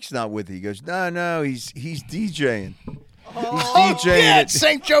 Mike's not with you." He goes, "No, he's DJing. He's DJing at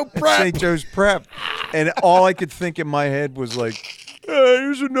St. Joe Prep. St. Joe's Prep." And all I could think in my head was like,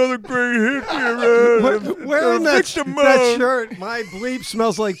 "Here's another great hit here." Wearing that shirt, my bleep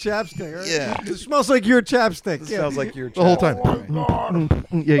smells like chapstick. Right? Yeah. It smells like your chapstick. It smells like your the whole time.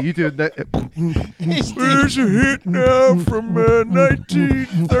 Yeah, you did that. There's a hit now from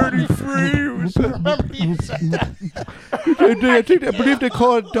 1933. Remember you said that. I believe they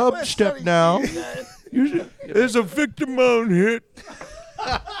call it dubstep now. There's a Victor Moan hit.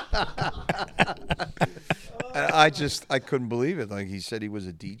 I couldn't believe it. Like, he said he was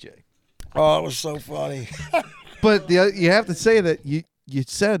a DJ. Oh, it was so funny. But you have to say that you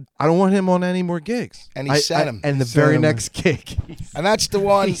said, I don't want him on any more gigs. And he sent him. And the very next gig. And that's the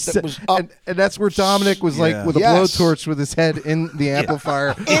one that was up. And that's where Dominic was like with a blowtorch with his head in the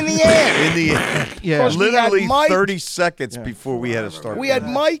amplifier. In the air. In the air. Yeah. Literally 30 seconds before we had to start. We had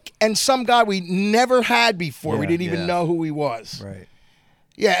Mike and some guy we never had before. Yeah. We didn't even know who he was. Right.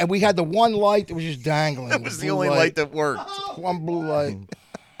 Yeah, and we had the one light that was just dangling. That was the only light that worked. One blue light.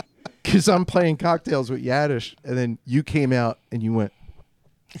 Because I'm playing cocktails with Yadish, and then you came out and you went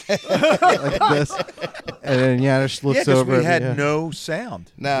like this, and then Yadish looks over. We had no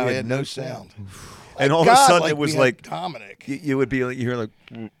sound. No, we had no sound. And all of a sudden, it was like Dominic. You would be like, you hear like,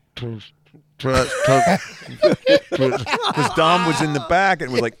 because Dom was in the back, and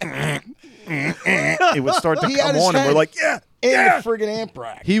it was like, it would start to come on, and we're like, in the friggin' amp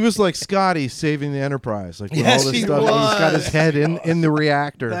rack. He was like Scotty saving the Enterprise, like with Yes, all this he stuff. was. He's got his head in the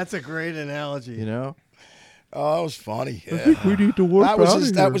reactor. That's a great analogy. You know. Oh, that was funny. Yeah. I think we need to work That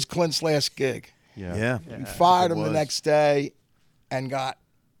was Clint's last gig. Yeah. We fired him the next day, and got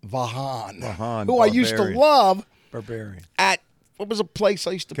Vahan, who Barbarian. I used to love. Barbarian. At what was a place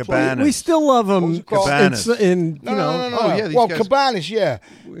I used to Cabanas. play? We still love him. Cabanas. It's in No. Oh, yeah, these well, guys- Cabanas, yeah.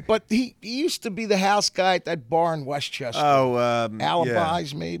 But he used to be the house guy at that bar in Westchester. Oh,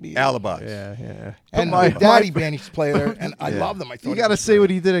 Alibis, maybe. Alibis. Yeah. And my daddy band used to play there, and I loved them. I thought You got to say what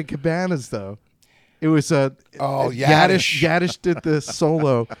he did at Cabanas, though. It was Yadish. Yadish did the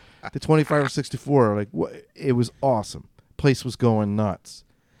solo, the 25 or 64. Like it was awesome. Place was going nuts.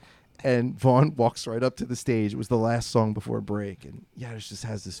 And Vaughn walks right up to the stage. It was the last song before break, and Yadish just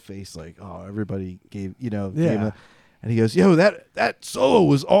has this face like, oh, everybody gave gave him and he goes, yo, that solo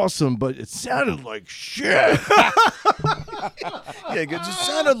was awesome, but it sounded like shit. Yeah, because it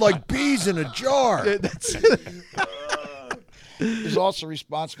sounded like bees in a jar. That's it. He's also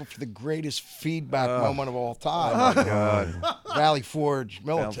responsible for the greatest feedback moment of all time. Oh, my God. Valley Forge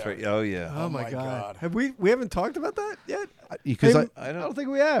military. Oh, yeah. Oh my God. Have we haven't talked about that yet? Because I don't think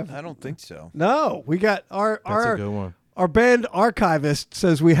we have. I don't think so. No, we got that's a good one. Our band archivist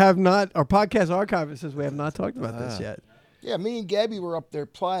says we have not. Our podcast archivist says we have not talked about this yet. Yeah, me and Gabby were up there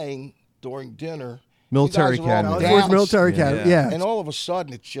playing during dinner. Military You guys were all Academy. down, Military Academy. Yeah. And all of a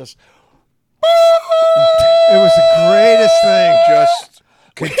sudden, it's just It was the greatest thing. Just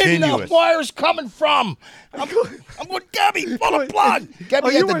where the continuous. wire's coming from. I'm going, Gabby, pull the plug.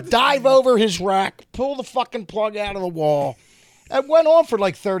 Gabby had to dive over his rack, pull the fucking plug out of the wall. It went on for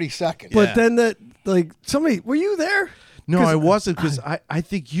like 30 seconds. But then somebody, were you there? No, I wasn't because I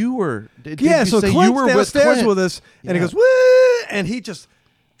think you were. Yeah, so Clint's Clint's downstairs Clint? with us, and he Yeah. goes, woo, and he just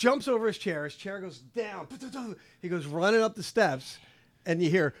jumps over his chair. His chair goes down. He goes running up the steps, and you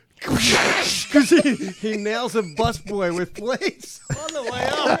hear, because he nails a busboy with plates on the way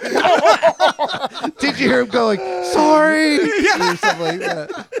up. Did you hear him go like, sorry? Or something like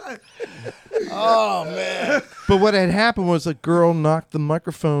that. Oh, man. But what had happened was a girl knocked the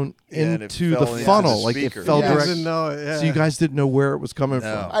microphone and it into fell the into funnel. the Like it speaker. fell Yes. direct. Didn't know it, yeah. So you guys didn't know where it was coming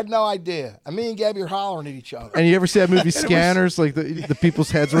No. from. I had no idea. And me and Gabby are hollering at each other. And you ever see that movie Scanners? Like the people's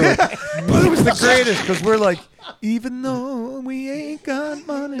heads were like, But it was the greatest because we're like, even though we ain't got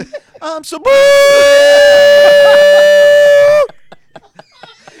money, I'm so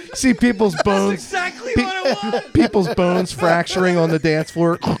see people's bones. Exactly what it was. People's bones fracturing on the dance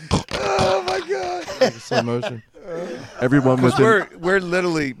floor. Oh my God! Slow motion. Everyone was. We're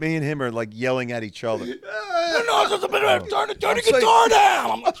literally, me and him are like yelling at each other. Turn the guitar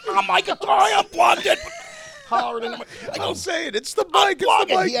down. I'm my guitar. I unplugged it. Hollering. I Don't go, say it. It's the mic. Unplug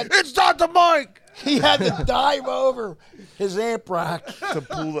It's the it. mic. He had- It's not the mic. He had to dive over his amp rack To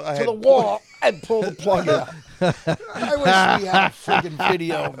pull to the wall and pull the plug out. I wish we had a friggin'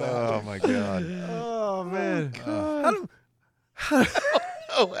 video of that. Oh my God! Oh man.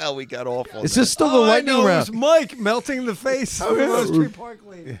 know how we got off on Is that. this still the I lightning know, it round? was Mike melting the face of the Rose Tree Park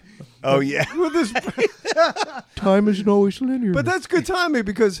League. Oh, yeah. With his, Time isn't always linear. but that's good timing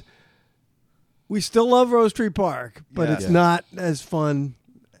because we still love Rose Tree Park, but Yeah. it's not as fun,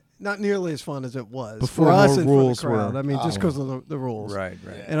 not nearly as fun as it was Before for us more and rules for the crowd. were- I mean, just because of the rules. Right.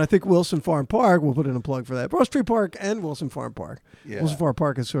 And I think Wilson Farm Park, we'll put in a plug for that. Rose Tree Park and Wilson Farm Park. Yeah. Wilson Farm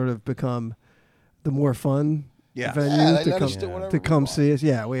Park has sort of become the more fun Yeah. venue Yeah, they to let come, us do whatever to we come want. see us.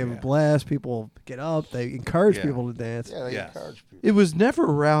 Yeah, we have a blast. People get up. They encourage Yeah. people to dance. Yeah, they Yes. encourage people. It was never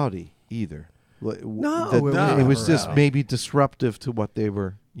rowdy either. No, That- it was it was never just rowdy. maybe disruptive to what they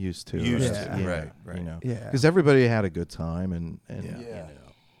were used to. Used to, right. You know, Yeah. because everybody had a good time and Yeah. you know,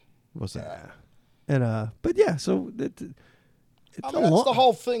 was that? And but yeah, so it's I a mean, that's long. the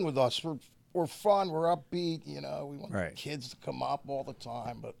whole thing with us. We're fun. We're upbeat. You know, we want Right. kids to come up all the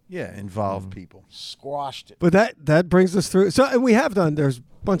time, but Yeah, involve people. squashed it. But that brings us through. So and we have done. There's a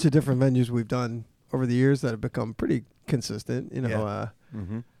bunch of different venues we've done over the years that have become pretty consistent. You know,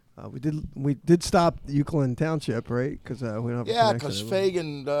 we did stop Euclid Township, right? Because we don't have a Yeah, connection because anymore.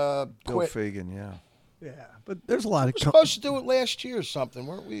 Fagan Bill quit. Fagan, yeah. Yeah, but there's a lot of We were supposed to do it last year or something,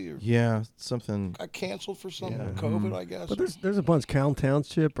 weren't we? Or Yeah, something. got canceled for something, COVID, I guess. but there's a bunch. Count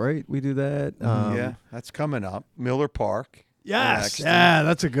Township, right? We do that. Yeah, that's coming up. Miller Park. Yes. Next. Yeah,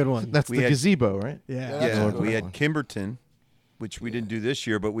 that's a good one. That's We the had- gazebo, right? yeah. that's Yeah, a good we had one. Kimberton, which we didn't do this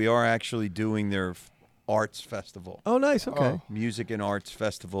year, but we are actually doing their arts festival. Oh, nice. Okay. Music and Arts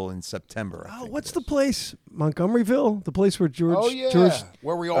Festival in September. I Oh, think what's it the is. place? Montgomeryville, the place where George. Oh yeah, George.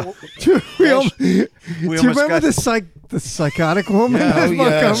 where we all Do you almost remember got- the psychotic woman Yeah, in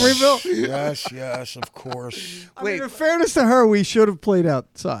Montgomeryville? yes, of course. I mean, in fairness to her, we should have played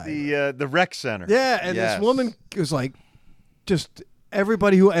outside. The rec center. Yeah, and Yes. this woman was like, just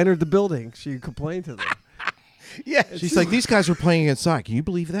everybody who entered the building, she complained to them. Yeah, She's like, these guys were playing inside. Can you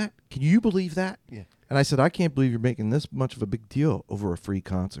believe that? Can you believe that? Yeah. And I said, I can't believe you're making this much of a big deal over a free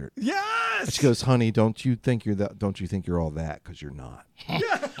concert. Yes. She goes, honey, don't you think you're that? Don't you think you're all that? Because you're not.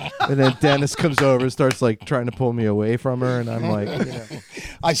 And then Dennis comes over and starts like trying to pull me away from her, and I'm like,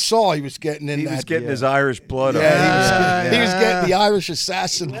 I saw he was getting in he that. was getting his Irish blood up. yeah, he was getting the Irish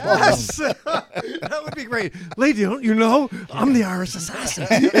assassin. Yes. That would be great. Lady, don't you know I'm the Irish assassin?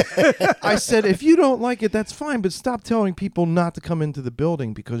 I said, if you don't like it, that's fine, but stop telling people not to come into the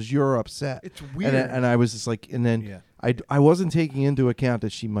building because you're upset. It's weird. And I was just like, and then I wasn't taking into account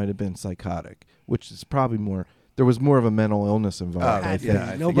that she might have been psychotic, which is probably more. There was more of a mental illness involved. I think.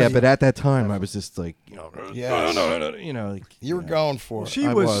 yeah, Nobody- Yeah, but at that time, I was just like, Yes. you know, like, You were going for it. She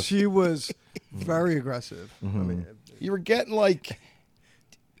was very aggressive. I mean, You were getting like.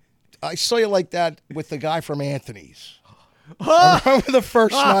 I saw you like that with the guy from Anthony's. I remember the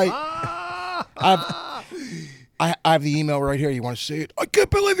first night. I have the email right here. You want to see it? I can't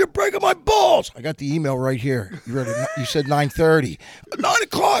believe you're breaking my balls. I got the email right here. You read it? You said 9:30, 9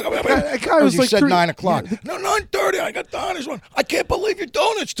 o'clock. That guy was you like said 3 9 o'clock. No, 9:30. I got Donna's one. I can't believe you're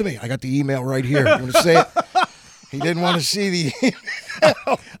doing this to me. I got the email right here. You want to see it? He didn't want to see the.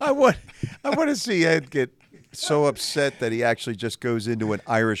 I want to see Ed get so upset that he actually just goes into an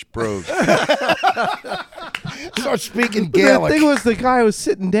Irish brogue. Start speaking the Gaelic. thing was, the guy was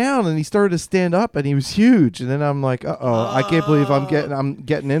sitting down and he started to stand up and he was huge. And then I'm like, I can't believe I'm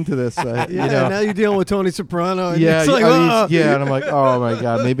getting into this. yeah, you know? now you're dealing with Tony Soprano. And Yeah, it's like, yeah, and I'm like, oh my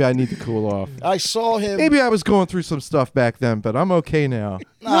god, maybe I need to cool off. I saw him. Maybe I was going through some stuff back then, but I'm okay now.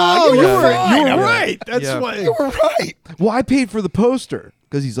 No, you were right. That's Yeah. why. You were right. Well, I paid for the poster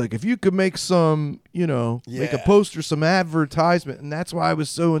because he's like, if you could make some, make a Yeah. poster, some advertisement, and that's why I was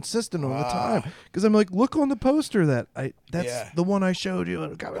so insistent all the time. Because I'm like, look on the poster that's Yeah. the one I showed you. I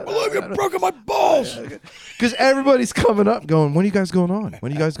believe you're broken my balls. Because everybody's coming up, going, when are you guys going on?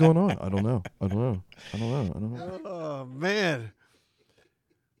 When are you guys going on? I don't know. Oh man.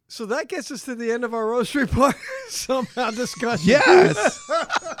 So that gets us to the end of our Rose Tree Park somehow discussion. Yes,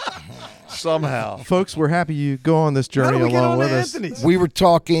 Somehow. folks, we're happy you go on this How journey do we get along on with to us. Anthony's? We were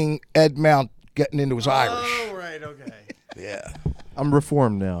talking Ed Mount getting into his Irish. Oh right, okay. Yeah. I'm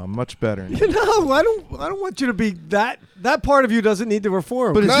reformed now. I'm much better. No, I don't want you to be that. That part of you doesn't need to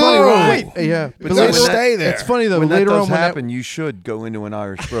reform. But it's No, funny, right. Yeah, But let it when stay there. It's funny though. When that later does on, when happen, you should go into an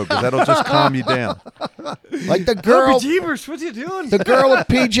Irish brogue because that'll just calm you down. Like the Girl, girl, Jeebers, what you doing? the girl at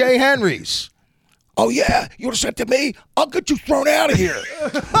PJ Henry's. Oh yeah, you want to send to me? I'll get you thrown out of here.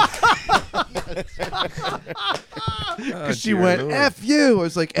 she went, F you. I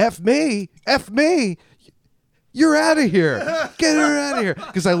was like, F me. You're out of here. Get her out of here.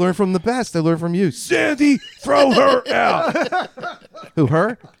 Because I learned from the best. I learned from you. Sandy, throw her out. Who,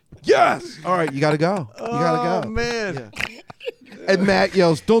 her? Yes. All right, you got to go. You got to Oh go. man. And Matt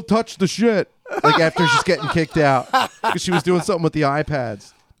yells, "Don't touch the shit!" Like after she's getting kicked out because she was doing something with the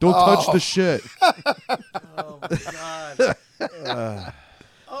iPads. Don't touch the shit. Oh my God!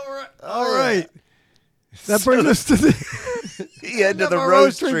 All right. That brings us to the end of the our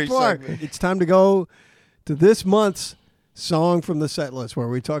Rose Tree part. segment. It's time to go to this month's song from the set list, where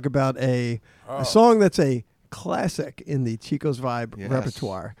we talk about a song that's a classic in the Chico's Vibe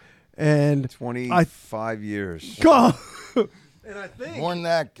repertoire. And 25 years. Go. And I think More than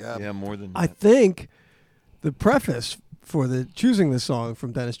that, Gab. Yeah, more than that. I think the preface for the choosing this song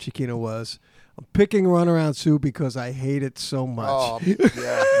from Dennis Chiquino was, I'm picking Runaround Sue because I hate it so much. Oh,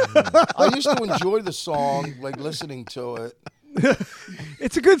 yeah. I used to enjoy the song, like listening to it.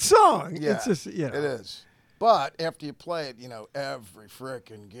 It's a good song. Yeah, It's just, you know. it is. But after you play it, every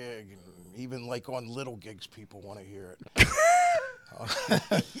frickin' gig, and even like on little gigs, people want to hear it.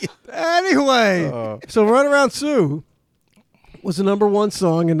 Anyway, so Runaround Sue was the #1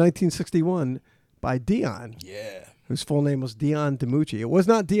 song in 1961 by Dion. Yeah. Whose full name was Dion DiMucci. It was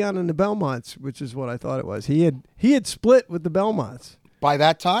not Dion and the Belmonts, which is what I thought it was. He had split with the Belmonts. By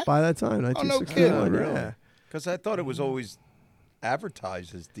that time? By that time, 1961. no kidding. Yeah. Because I thought it was always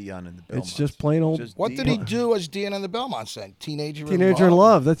advertised as Dion and the Belmonts. It's just plain old. What did he do as Dion and the Belmonts then? Teenager in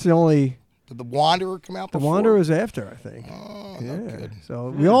Love. That's the only. Did The Wanderer come out The before? Wanderer was after, I think. Oh, yeah. no kidding.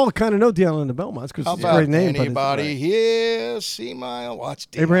 So we all kind of know Dion and the Belmonts because How it's a about great name. anybody here see my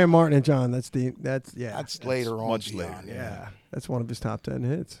watch Dion? Abraham Martin and John. That's later on. much Dion, later. Yeah, that's one of his top 10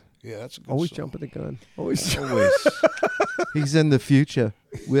 hits. Yeah, that's a good Always song. jumping the gun. Always. He's in the future.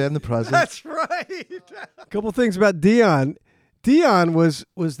 We're in the present. That's right. A couple things about Dion. Dion was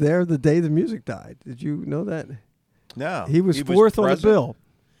there the day the music died. Did you know that? No. He was fourth on the present? bill.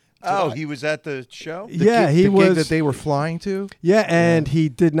 Oh, he was at the show? He the was gig that they were flying to. Yeah, and he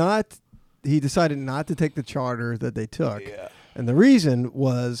did not. He decided not to take the charter that they took. Yeah. And the reason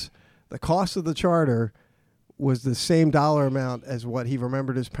was the cost of the charter was the same dollar amount as what he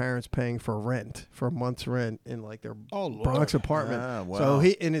remembered his parents paying for rent, for a month's rent in like their Bronx apartment. Ah, wow. So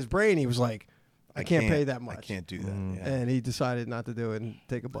in his brain he was like, I can't pay that much. I can't do that. Yeah. And he decided not to do it and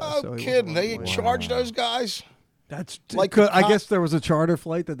take a bus. Oh, so he kidding. wasn't They on the way. charge those guys? That's Like like the I cop- guess there was a charter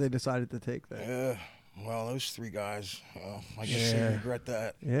flight that they decided to take there. Yeah. Well, those three guys, I guess they regret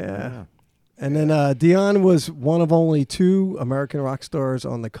that. Yeah. And then Dion was one of only 2 American rock stars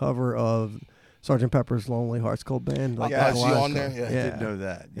on the cover of Sgt. Pepper's Lonely Hearts Club Band. Like Yeah, the is he last on there? one. Yeah. I did know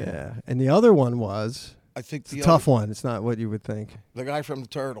that. Yeah. And the other one was I think it's a tough one. It's not what you would think. The guy from the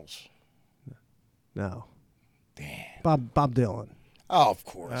Turtles. No. Damn. Bob Dylan. Oh, of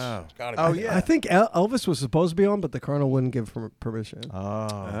course. Oh. It's gotta be. Yeah. I think Elvis was supposed to be on, but the Colonel wouldn't give permission.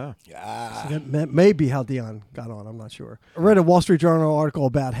 Oh. Yeah. So that may be how Dion got on. I'm not sure. I read a Wall Street Journal article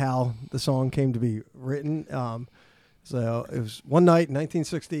about how the song came to be written. So it was one night in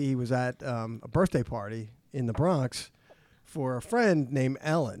 1960. He was at a birthday party in the Bronx for a friend named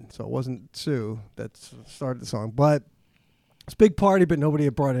Ellen. So it wasn't Sue that started the song, but it's a big party, but nobody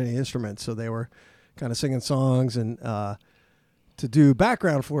had brought any instruments. So they were kind of singing songs, and to do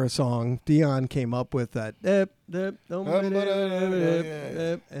background for a song, Dion came up with that, and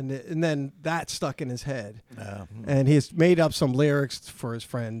then that stuck in his head. And he's made up some lyrics for his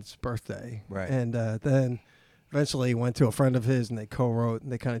friend's birthday. Right. And then eventually he went to a friend of his, and they co-wrote,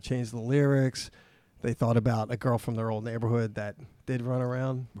 and they kind of changed the lyrics. They thought about a girl from their old neighborhood that did run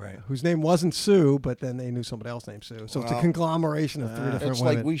around, Right. whose name wasn't Sue, but then they knew somebody else named Sue. So it's a conglomeration of 3 different It's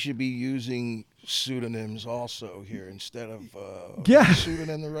women. like we should be using pseudonyms also here instead of Yeah.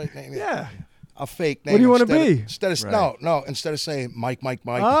 pseudonym the right name. Yeah. A fake name. What do you wanna instead of- be? Instead of instead of saying Mike.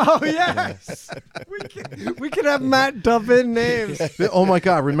 Oh yes, we can have Matt dub in names. Oh my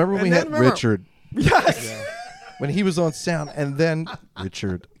God! Remember when we And had then remember- Richard Yes. when he was on sound, and then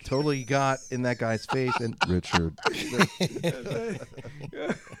Richard totally got in that guy's face, and Richard.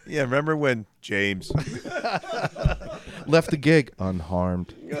 Yeah, remember when James? Left the gig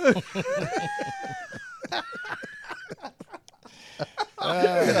unharmed.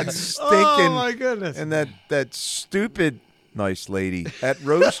 That stinking. Oh my goodness. And that stupid nice lady at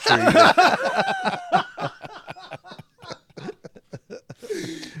Rose Tree.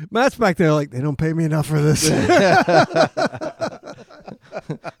 Matt's back there like, they don't pay me enough for this.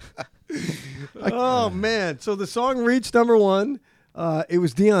 Oh man! So the song reached #1. It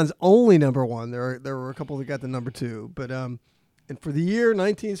was Dion's only #1. There were a couple that got the #2, but and for the year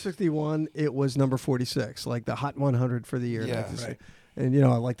 1961, it was number 46, like the Hot 100 for the year. Yeah, 1960. right. And you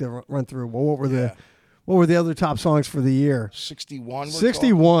know, I like to run through. Well, what were the other top songs for the year? 61.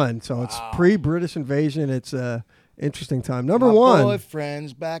 61. So it's pre-British invasion. It's Interesting time. Number my one.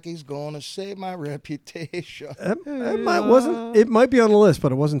 boyfriend's back. He's going to save my reputation. It might be on the list,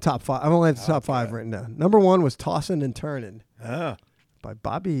 but it wasn't top 5. I've only had the top 5 written down. Number 1 was Tossin' and Turnin' by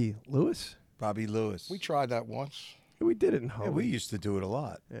Bobby Lewis. Bobby Lewis. We tried that once. Yeah, we did it in home. Yeah, we used to do it a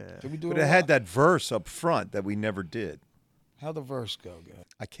lot. Yeah. Did we do But it it a had lot? that verse up front that we never did. How'd the verse go, guys?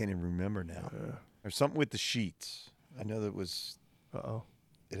 I can't even remember now. There's something with the sheets. I know that was.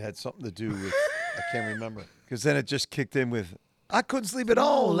 It had something to do with. I can't remember because then it just kicked in with. I couldn't sleep at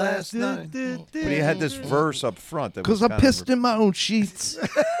all last night. But he had this verse up front that was. Because I pissed in my own sheets.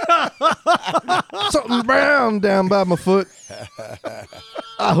 Something brown down by my foot.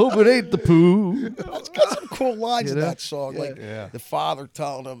 I hope it ain't the poo. That's got some cool lines in that song. Yeah. Like the father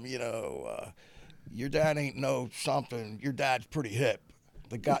telling him, your dad ain't no something. Your dad's pretty hip.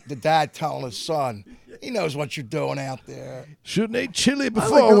 The dad telling his son, he knows what you're doing out there. Shouldn't ate chili I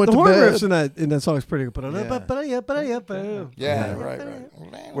before I like went the to horn bed. riffs in that song is pretty good. Yeah,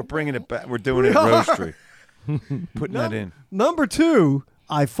 right. We're bringing it back. We're doing it roastery. Putting that in. Number 2,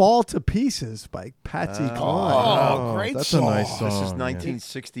 I Fall to Pieces by Patsy Cline. Oh, great that's song. a nice song. This is yeah.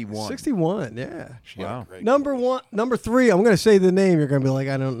 1961. 61, yeah. Wow. Number 3, I'm going to say the name. You're going to be like,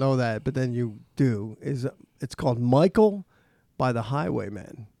 I don't know that, but then you do. It's called Michael by the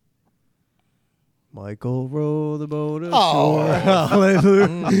Highwaymen. Michael row the boat ashore.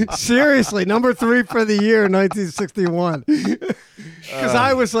 Hallelujah. Seriously, number 3 for the year, 1961. Because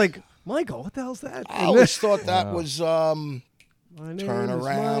I was like, Michael, what the hell's that? I always thought that was My name Turn is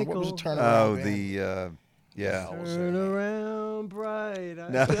Around. What was Michael. it, Turn Around? Oh, man? yeah. Turn around bright. No.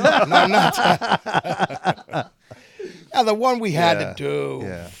 No, not that. Now, the one we had to do.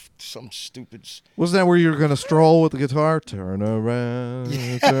 Yeah. Some stupid. Wasn't that where you were going to stroll with the guitar? Turn around,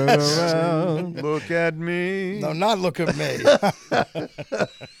 turn around. Look at me. No, not look at me.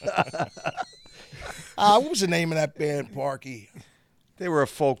 What was the name of that band, Parky? They were a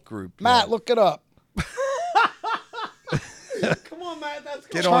folk group. Matt, look it up. Come on, Matt. That's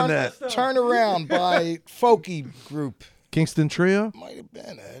Get on that. Turn Around by Folky Group. Kingston Trio? Might have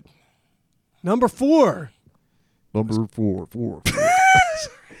been, Ed. Number 4. Number 4.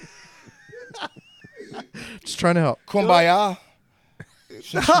 Just trying to help. Kumbaya.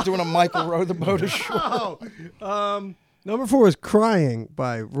 Since she's doing a Michael row the boat ashore. Number 4 is Crying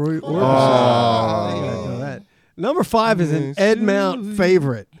by Roy Orbison. Oh. You gotta know that. Number 5 is an Ed Mount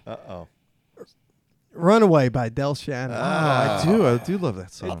favorite. Uh-oh. Runaway by Del Shannon. I do love that I'll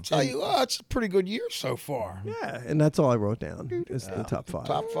song. tell you, it's a pretty good year so far. Yeah, and that's all I wrote down. Is the top 5.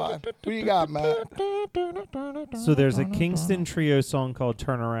 Top 5. Who you got, Matt? So there's a Kingston Trio song called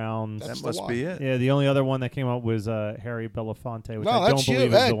Turn Around. That's That must the be one. it. Yeah, the only other one that came up was Harry Belafonte, which No, I that's don't you,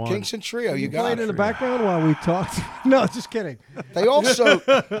 believe is Ed. the one. Kingston Trio. You You got played it. in the background while we talked. No, just kidding. They also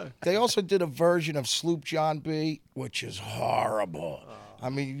did a version of Sloop John B, which is horrible. I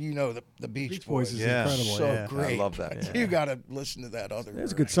mean, the Beach Boys is Yeah. incredible. so yeah. great. I love that. You got to listen to that other.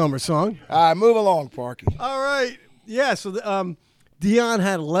 It's a good summer song. All right, move along, Parky. All right. Yeah, so Dion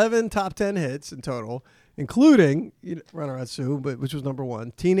had 11 top 10 hits in total, including Runaround Sue, which was number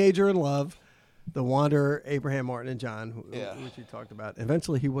 1, Teenager in Love, The Wanderer, Abraham Martin and John, which you talked about.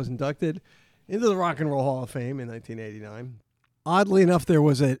 Eventually, he was inducted into the Rock and Roll Hall of Fame in 1989. Oddly enough, there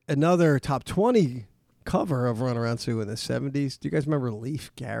was another top 20 cover of Runaround Sue in the 70s. Do you guys remember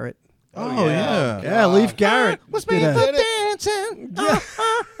Leif Garrett? Oh, yeah. Yeah, Leif Garrett. Was did me a- for dancing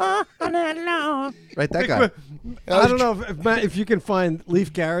all night long. Right, that guy. I don't know if you can find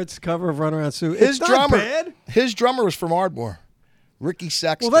Leif Garrett's cover of Runaround Sue. His It's not drummer, bad. his drummer was from Ardmore, Ricky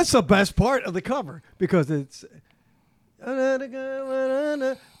Sexton. Well, that's the best part of the cover because it's.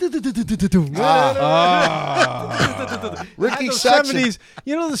 Ricky those Sexton. 70s,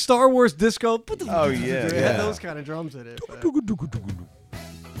 the Star Wars disco. Oh, yeah, It yeah. had those kind of drums in it.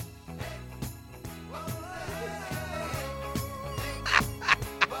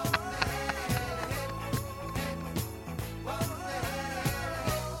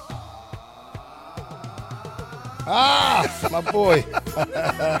 My boy.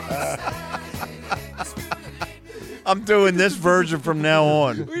 I'm doing this version from now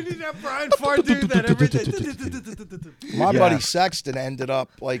on. We need to have Brian Farr do that every day. My buddy Sexton ended up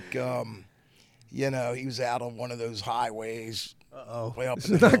like, he was out on one of those highways. Way up in It's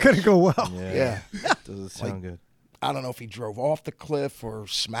the not going to hills. go well. Yeah. Doesn't sound good. I don't know if he drove off the cliff or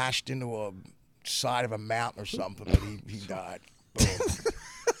smashed into a side of a mountain or something, but he died. Boom.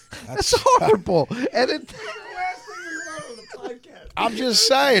 That's horrible. And it, I'm just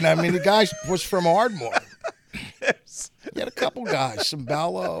saying. I mean, the guy was from Ardmore. He had a couple guys, some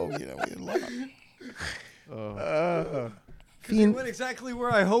Bello, we had a lot. He went exactly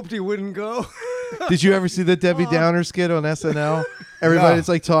where I hoped he wouldn't go. Did you ever see the Debbie Downer skit on SNL? Everybody's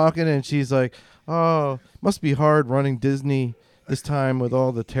like talking, and she's like, "Oh, must be hard running Disney this time with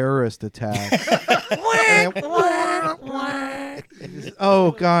all the terrorist attacks."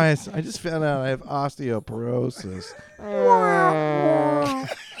 Oh, guys, I just found out I have osteoporosis.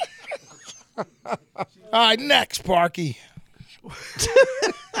 All right, next, Parky.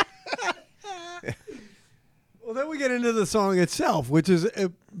 Well, then we get into the song itself, which is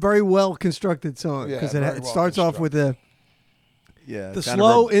a very well constructed song because it starts off with the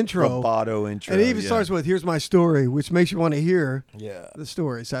slow intro, rubato intro, and it even starts with "Here's my story," which makes you want to hear the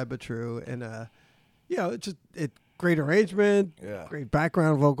story, sad but true, and it's just great arrangement, great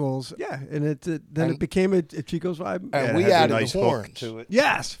background vocals, and it became a Chico's vibe, and we added nice horns to it.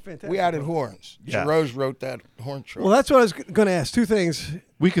 Yes, fantastic. We added horns. Yeah. Rose wrote that horn track. Well, that's what I was going to ask. Two things.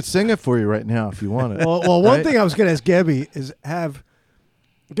 We could sing it for you right now if you want it. Well, one thing I was going to ask Gabby is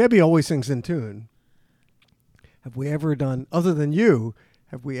Gabby always sings in tune. Have we ever done, other than you,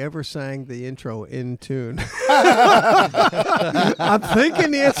 have we ever sang the intro in tune? I'm thinking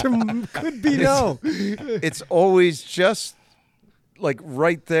the answer could be no. It's always just like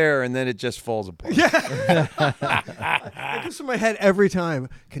right there, and then it just falls apart. Yeah. It goes in my head every time.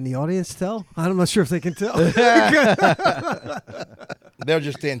 Can the audience tell? I'm not sure if they can tell. They're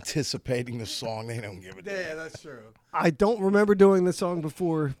just anticipating the song. They don't give a damn. Yeah, that's true. I don't remember doing the song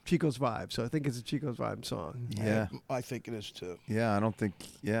before Chico's Vibe, so I think it's a Chico's Vibe song. Yeah. I think it is too. Yeah, I don't think,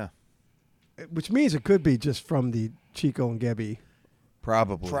 Which means it could be just from the Chico and Gabby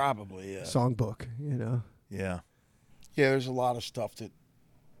Probably, yeah. songbook, you know? Yeah. Yeah, there's a lot of stuff that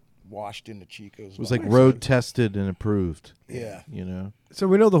washed into Chico's. It was like road tested and approved. Yeah. You know? So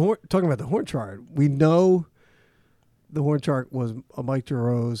we know talking about the horn chart, we know the horn chart was a Mike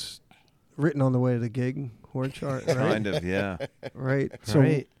Giroux's written on the way to the gig horn chart, right? Kind of, yeah. Right.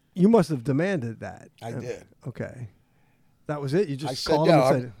 So you must have demanded that. I did. Okay. That was it? You just I called him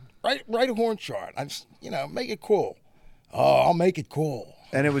and said, write a horn chart. I just, make it cool. Oh, I'll make it cool.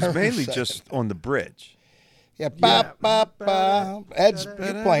 And it was mainly just on the bridge. Yeah, bop, bop, bop. Ed's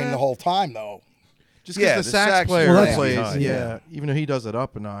playing the whole time, though. Just because the sax player plays, behind, even though he does it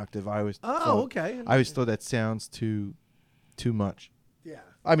up an octave, I always okay. I always thought that sounds too much. Yeah.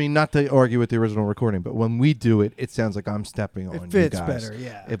 I mean, not to argue with the original recording, but when we do it, it sounds like I'm stepping on it fits you guys. better,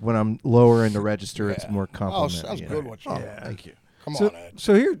 yeah. When I'm lower in the register, it's more complimentary. Oh, sounds good what you did. Thank you. Come on, Ed.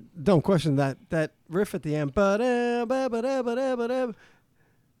 So here, dumb question, that riff at the end,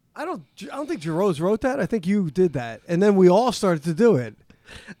 I don't think Giroux's wrote that. I think you did that. And then we all started to do it.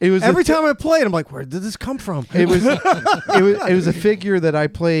 It was every time I played, I'm like, where did this come from? It was it was a figure that I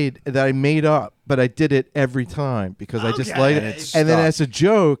played that I made up, but I did it every time because I just liked it. And then as a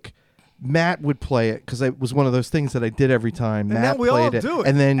joke, Matt would play it because it was one of those things that I did every time. And Matt now we played all it, do it.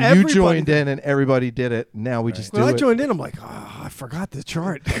 and then Everybody you joined in, and everybody did it. Now we just do it. When I joined in, I'm like, I forgot the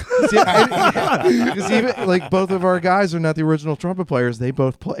chart. Because even like both of our guys are not the original trumpet players. They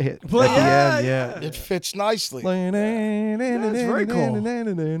both play it at the end. Yeah, it fits nicely. That's very cool.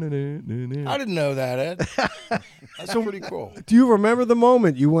 I didn't know that, Ed. That's pretty cool. Do you remember the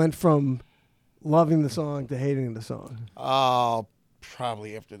moment you went from loving the song to hating the song? Oh,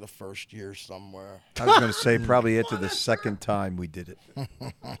 probably after the first year somewhere. I was going to say probably after the second time we did it.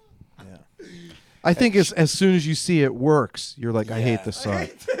 Yeah. I think as soon as you see it works, you're like, I hate this song.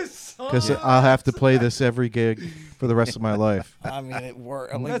 Because I'll have to play this every gig for the rest of my life. I mean, it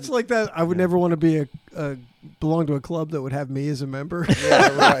worked. That's like that. I would never want to be belong to a club that would have me as a member.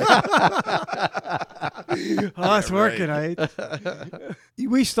 Yeah, right. It's working,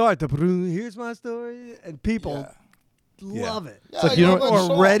 We start the here's my story, and people love it. It's like you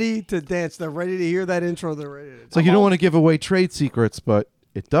are ready to dance. They're ready to hear that intro. They're ready to It's like you don't want to give away trade secrets, but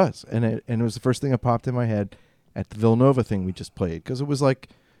it does. And it was the first thing that popped in my head at the Villanova thing we just played. Because it was like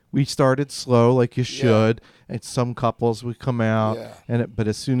we started slow like you should. And some couples would come out. Yeah. But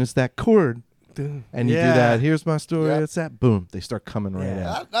as soon as that chord, and you do that, here's my story, it's that, boom, they start coming right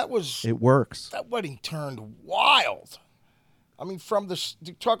out. That was... It works. That wedding turned wild. I mean, from the...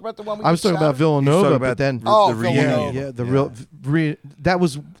 Do you talk about the one we I was talking about Villanova, but then... the reunion. Yeah, that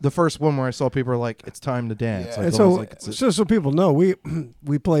was the first one where I saw people were like, it's time to dance. Yeah. Like, so people know, we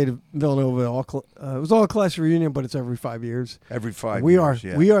played Villanova, it was all class reunion, but it's every 5 years. Every 5 years,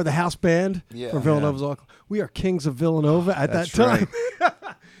 years, We are the house band for Villanova's all. We are kings of Villanova at that time. Right.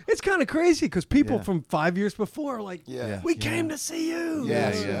 It's kind of crazy because people from 5 years before are like, we came to see you.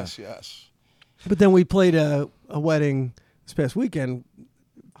 Yes. But then we played a wedding this past weekend,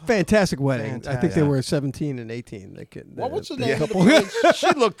 fantastic wedding. I think they were 17 and 18. What was the name of the place? She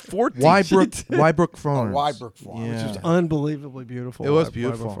looked 14. Wybrook Farms. Wybrook Farms. Which was unbelievably beautiful. It was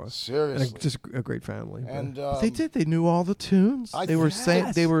beautiful. Seriously. And just a great family. And they did. They knew all the tunes. They were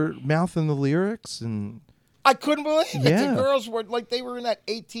saying, they were mouthing the lyrics, and I couldn't believe it. The girls were like, they were in that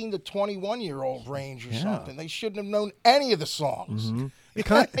 18 to 21-year-old range or something. They shouldn't have known any of the songs.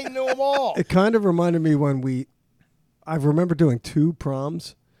 They knew them all. It kind of reminded me when I remember doing 2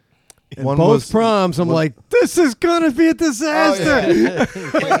 proms. And proms, I'm like, this is going to be a disaster.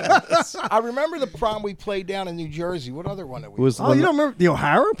 I remember the prom we played down in New Jersey. What other one did we play? You don't remember the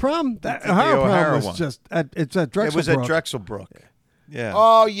O'Hara prom? That O'Hara prom was just it's at Drexelbrook. It was at Drexelbrook. Yeah.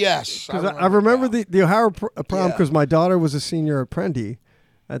 Oh, yes. I remember the O'Hara prom because my daughter was a senior at Prendy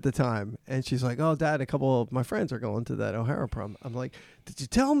at the time. And she's like, oh, Dad, a couple of my friends are going to that O'Hara prom. I'm like, did you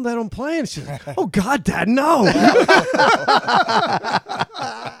tell them that I'm playing? She's like, oh, God, Dad, no.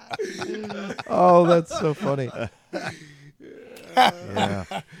 Oh, that's so funny.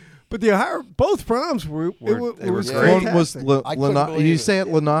 Yeah. But the O'Hara, both proms were great. One was you say it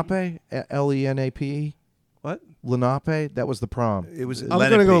Lenape? Lenape? What? Lenape? That was the prom. It was. I'm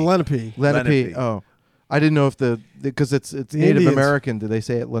going to go Lenape. Lenape. Oh, I didn't know if because it's Native Indians. American. Do they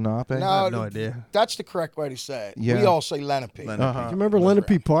say it Lenape? No, I have no idea. That's the correct way to say it. Yeah. We all say Lenape. Do you remember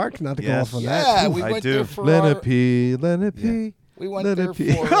Lenape Park? Not to go off on that. Yeah, we went there for Lenape. We went there for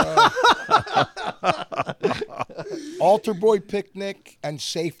Altar Boy Picnic and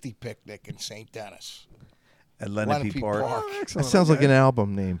Safety Picnic in St. Dennis. At Lenape Park. That sounds like an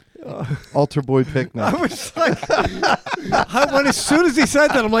album name. Altar Boy Picnic. I was like, as soon as he said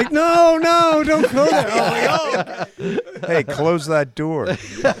that, I'm like, no, don't go there. I'm like, oh. Hey, close that door.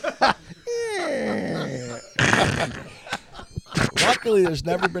 Luckily, there's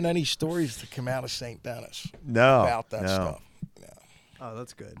never been any stories to come out of St. Dennis about that stuff. No. Oh,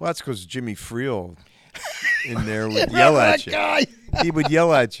 that's good. Well, that's because Jimmy Friel in there would yell at you. Guy? He would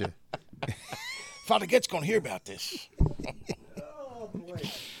yell at you. Father Get's going to hear about this. Oh, boy.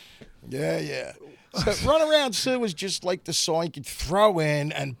 Yeah. So Runaround Sue was just like the song you could throw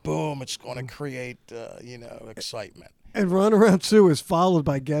in, and boom, it's going to create, excitement. And Runaround Sue is followed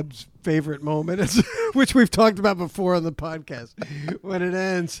by Geb's favorite moment, which we've talked about before on the podcast. When it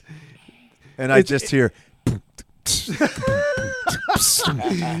ends. And I just hear... It's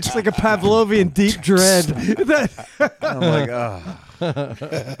like a Pavlovian deep dread. I'm like, oh.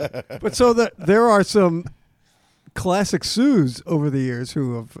 But so there are some classic Sues over the years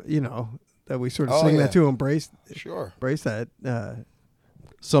who have, that we sort of sing that to embrace that.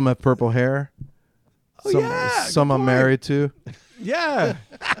 Some have purple hair. Some I'm married to. Yeah.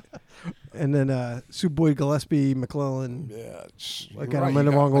 And then Sue Boyd Gillespie, McClellan. Yeah. I got them in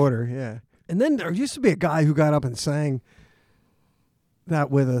the wrong order. Yeah. And then there used to be a guy who got up and sang that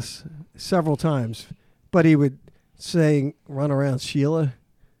with us several times, but he would sing "Run Around Sheila."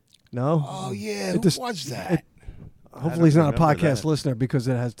 No. Oh yeah, who was that? Hopefully, he's not a podcast listener because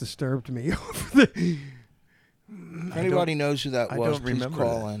it has disturbed me. If anybody knows who that was, please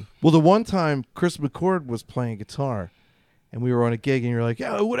call in. Well, the one time Chris McCord was playing guitar, and we were on a gig, and you're like,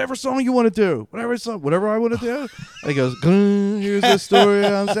 "Yeah, whatever song you want to do, whatever I want to do." And he goes, "Here's the story,"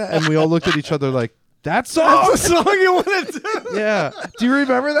 and we all looked at each other like, "That song? That's the song you want to do?" Yeah. Do you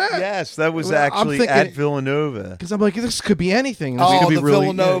remember that? Yes, that was actually at Villanova. Because I'm like, this could be anything. This Oh, could be the really,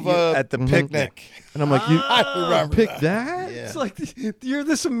 Villanova at the picnic. And I'm like, you I remember picked that? Yeah. It's like you're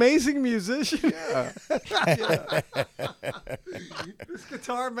this amazing musician. Yeah. This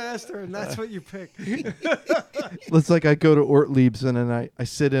guitar master, and that's what you pick. It's like I go to Ortlieb's and then I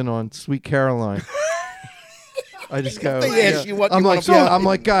sit in on Sweet Caroline. I just go. They ask you what I'm you like, want to play. I'm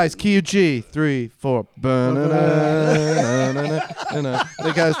like, guys, key of G, 3, 4. The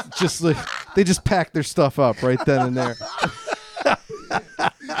guys just like they just pack their stuff up right then and there.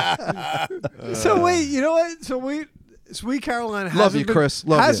 So wait, you know what? So Sweet Caroline Love you, Chris.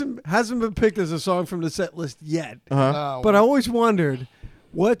 Love you. hasn't been picked as a song from the set list yet. Uh-huh. But I always wondered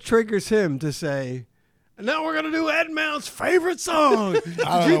what triggers him to say, now we're gonna do Ed Mount's favorite song. Did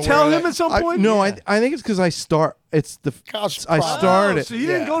you tell him at some point? No, I think it's because I start. It's the I started. So you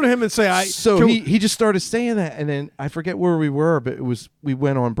didn't go to him and say So he just started saying that, and then I forget where we were, but we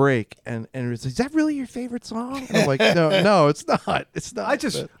went on break, and it was, is that really your favorite song? And I'm like, no, it's not. It's not. I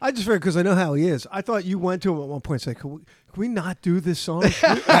just figured because I know how he is. I thought you went to him at one point and said, can we not do this song?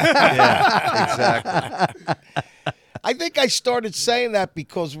 Yeah, exactly. I think I started saying that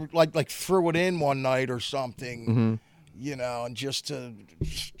because like threw it in one night or something, and just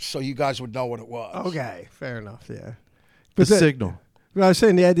so you guys would know what it was. Okay, fair enough. Yeah, The signal. I was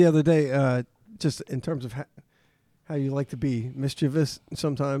saying the other day, just in terms of how you like to be mischievous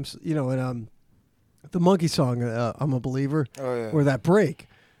sometimes. And the Monkey song, I'm a Believer, or that break.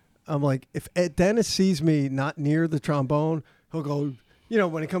 I'm like, if Ed Dennis sees me not near the trombone, he'll go,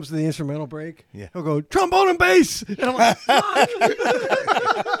 when it comes to the instrumental break, he'll go, trombone and bass. And I'm like,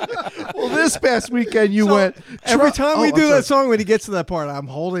 well, this past weekend you went. Every time we do that song, when he gets to that part, I'm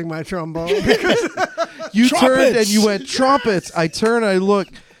holding my trombone. Because you turned and you went, trumpets. I turn, I look.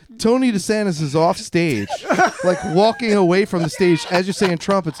 Tony DeSantis is off stage, like walking away from the stage as you're saying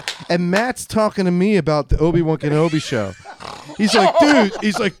trumpets, and Matt's talking to me about the Obi-Wan Kenobi show. He's like,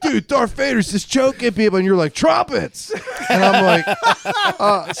 dude, Darth Vader's just choking people, and you're like, trumpets, and I'm like,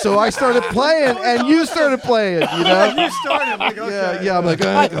 so I started playing, and you started playing, You started, like, okay. Yeah, I'm like,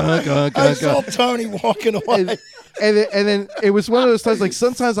 I saw Tony walking away. And then it was one of those times, like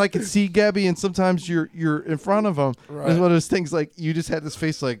sometimes I could see Gabby and sometimes you're in front of him. Right. It was one of those things like you just had this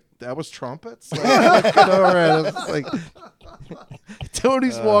face like, that was trumpets? Like, like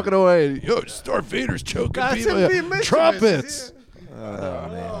Tony's walking away. Yo, Darth Vader's choking people. Trumpets.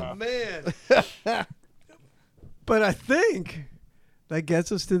 Oh, man. But I think that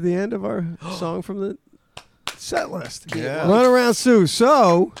gets us to the end of our song from the set list. Yeah. Runaround Sue.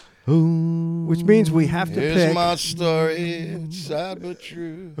 So... which means we have to pick. Here's my story, it's sad but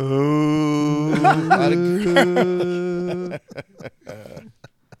true.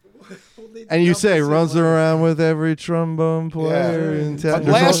 And you say runs around with every trombone player in town.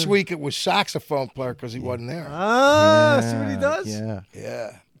 But last week it was saxophone player because he wasn't there. See what he does?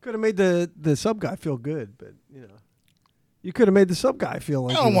 Yeah. Could have made the sub guy feel good, but you could have made the sub guy feel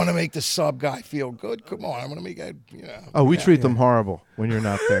like. I don't want to make the sub guy feel good. Come on, I want to make it. Oh, we treat them horrible when you're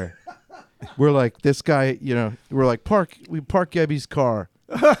not there. We're like this guy. We're like we park Gabby's car.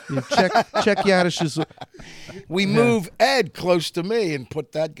 Check Yaddish's. We move Ed close to me and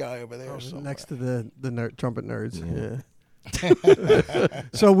put that guy over there next to the trumpet nerds. Yeah.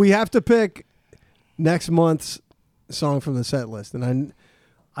 So we have to pick next month's song from the set list, and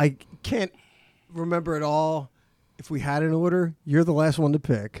I can't remember it all. If we had an order, you're the last one to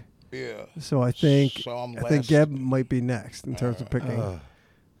pick. Yeah. So I think Geb might be next in terms of picking.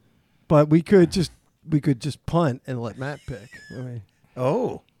 But we could just punt and let Matt pick.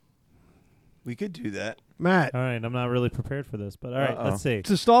 We could do that. Matt. All right, I'm not really prepared for this, but all right, let's see.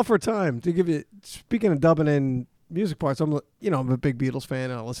 To stall for time, to give you, speaking of dubbing in music parts, I'm a big Beatles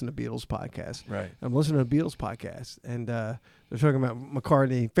fan, and I listen to Beatles podcasts. Right. I'm listening to Beatles podcasts, and they're talking about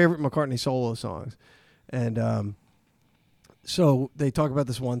favorite McCartney solo songs, and so they talk about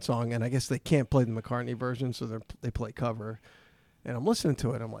this one song, and I guess they can't play the McCartney version, so they play cover. And I'm listening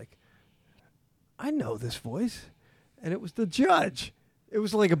to it. I'm like, I know this voice. And it was the Judge. It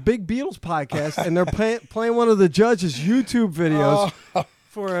was like a big Beatles podcast, and they're playing one of the Judge's YouTube videos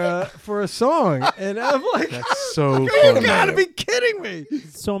for a song. And I'm like, that's so you funny. gotta be kidding me.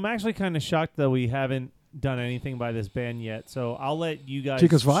 So I'm actually kind of shocked that we haven't done anything by this band yet. So I'll let you guys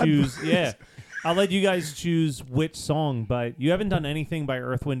Chico's Vibe? choose. Yeah. I'll let you guys choose which song, but you haven't done anything by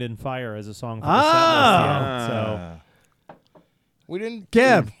Earth, Wind, and Fire as a song for the set list yet. So we didn't.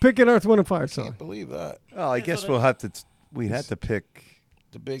 Gab, pick an Earth, Wind, and Fire song. Can't believe that. Well, I guess we'll have to. We had to pick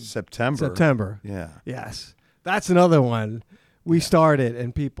the big September. Yeah. Yes, that's another one. We started,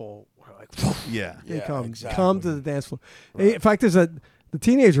 and people were like, they come to the dance floor. Right. In fact, there's the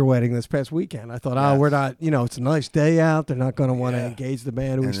teenager wedding this past weekend. I thought, we're not, it's a nice day out. They're not going to want to engage the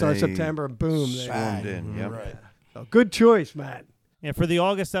band. We start September, and boom. Swarmed in. Yep. Right. So good choice, Matt. Yeah, for the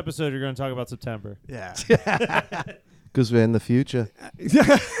August episode, you're going to talk about September. Yeah. Because we're in the future.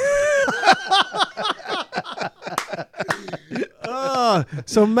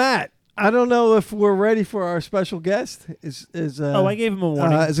 So, Matt, I don't know if we're ready for our special guest. I gave him a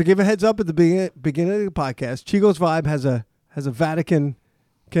warning. As I give a heads up at the beginning of the podcast, Chico's Vibe has a Vatican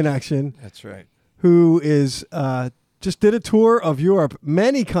connection. That's right. Who is just did a tour of Europe,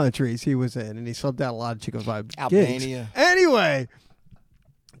 many countries he was in, and he subbed out a lot of Chico's Vibe Albania. gigs. Anyway,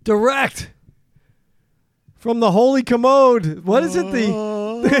 direct from the Holy Commode. What is it? The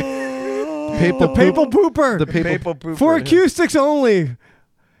Papal Pooper. The Papal Pooper. For acoustics only.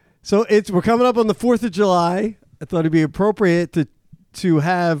 So we're coming up on the 4th of July. I thought it'd be appropriate to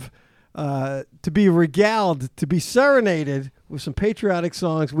have to be regaled, to be serenaded with some patriotic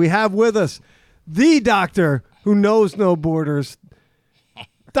songs. We have with us the doctor who knows no borders,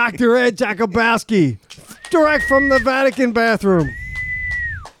 Dr. Ed Jakubowski, direct from the Vatican bathroom.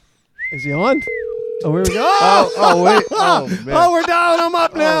 Is he on? Oh, here we go. Wait. Oh, man. Oh, we're dialing him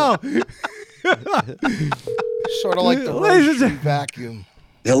up now. Sort of like the Roche vacuum.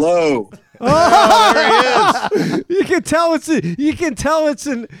 Hello. Oh, there he is. You can tell it's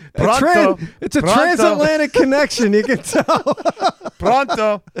a transatlantic connection. You can tell.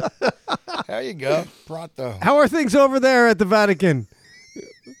 Pronto. There you go. Pronto. How are things over there at the Vatican?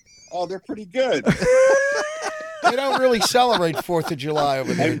 Oh, they're pretty good. They don't really celebrate 4th of July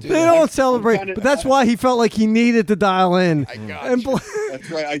over there, do They don't celebrate, but that's why he felt like he needed to dial in. I got you.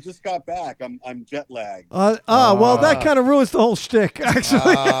 That's right. I just got back. I'm jet lagged. Well, that kind of ruins the whole shtick,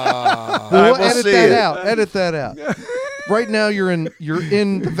 actually. We'll edit that out. Right now, you're in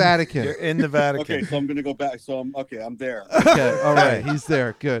the Vatican. You're in the Vatican. Okay, so I'm gonna go back. So I'm there. Okay, all right. He's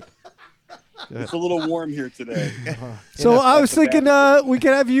there. Good. It's a little warm here today. So I was thinking we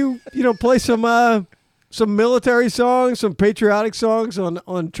could have you play some military songs, some patriotic songs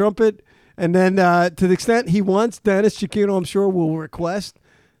on trumpet, and then to the extent he wants, Dennis Chiquino, I'm sure, will request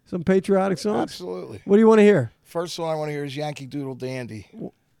some patriotic songs. Absolutely. What do you want to hear? First song I want to hear is Yankee Doodle Dandy.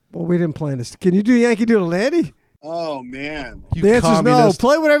 Well, we didn't plan this. Can you do Yankee Doodle Dandy? Oh man. The answer's no.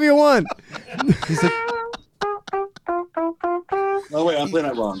 Play whatever you want. He's like, oh wait, I'm playing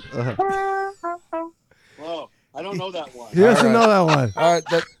that wrong. Well, I don't know that one. He doesn't know that one. All right.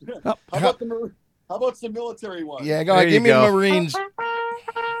 How about some military one? Yeah, go ahead. Give me the Marines.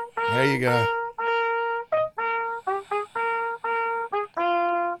 There you go.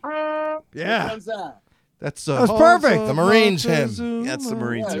 Yeah. Which one's that? That's perfect. The Marines hymn. That's the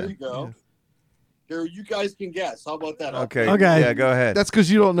Marines Yeah, there hymn. you go. Here, you guys can guess. How about that? Okay. Okay. Yeah, go ahead. That's because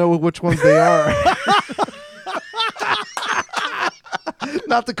you don't know which ones they are.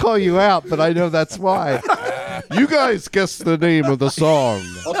 Not to call you out, but I know that's why. You guys guess the name of the song.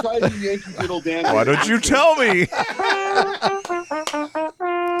 I'll try to do Yankee Doodle Dandy. Why don't you tell me?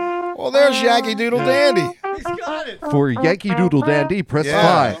 Well, there's Yankee Doodle Dandy. He's got it. For Yankee Doodle Dandy, press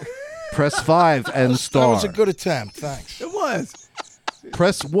 5. Press 5 and That star. was a good attempt. Thanks. It was.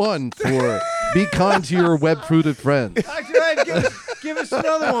 Press 1 for be kind to your web-fruited friends. Actually, give us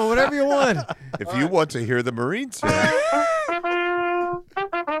another one, whatever you want. If you want to hear the Marines hymn.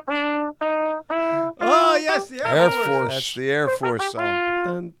 Oh, yes, the Air Force. That's the Air Force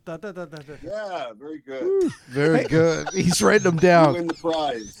song. Yeah, very good. Very good. He's writing them You down. win the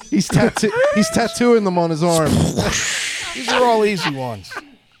prize. He's tattooing them on his arm. These are all easy ones.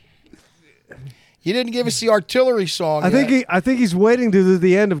 You didn't give us the artillery song. I think he's waiting to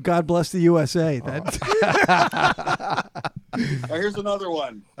the end of God Bless the USA. Here's another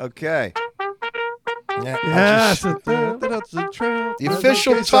one. Okay. Yes. The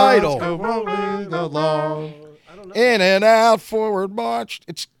official title. In and out, forward march.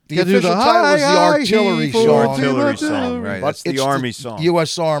 It's the official title is the artillery song. Artillery song, right? That's the Army song.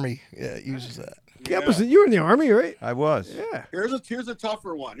 U.S. Army uses that. Yeah. You were in the Army, right? I was. Yeah. Here's a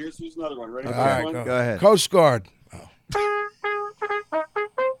tougher one. Here's another one. Ready for All this right, one? Go ahead. Coast Guard. It's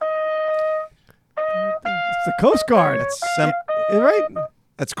the Coast Guard. Right?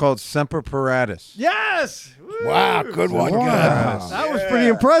 That's called Semper Paratus. Yes. Woo. Wow, good one, guys. That was pretty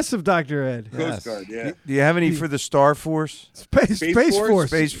impressive, Dr. Ed. Coast Guard, yeah. Do you have any for the Star Force? Space Force.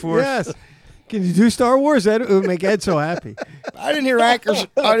 Space Force. Yes. Can you do Star Wars? Ed? It would make Ed so happy. I didn't hear Anchors.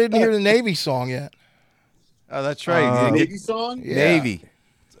 I didn't hear the Navy song yet. Oh, that's right. Navy song? Yeah. Navy.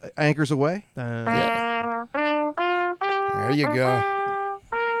 Anchors away. There you go.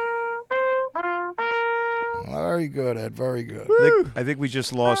 Very good, Ed. Very good. I think we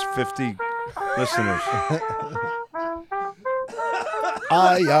just lost 50 listeners.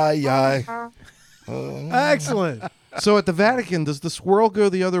 Aye. Excellent. So at the Vatican, does the swirl go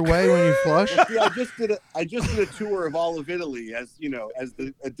the other way when you flush? See, I just did a tour of all of Italy as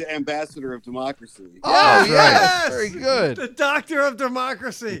the ambassador of democracy. Oh, yes. Very good. The Doctor of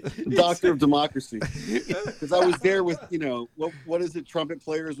Democracy. Doctor of Democracy. Because I was there with, what is it, Trumpet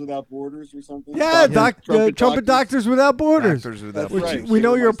Players Without Borders or something? Yeah, Trumpet Doctors Without Borders. Doctors Without Which right. we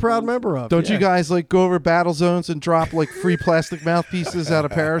know you're a Share my proud stories. member of. Don't you guys go over battle zones and drop free plastic mouthpieces out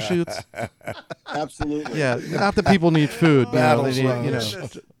of parachutes? Absolutely. Yeah, not that people need food. Battle They need,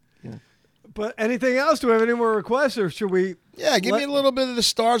 zones. But anything else? Do we have any more requests, or should we? Yeah, give me a little bit of the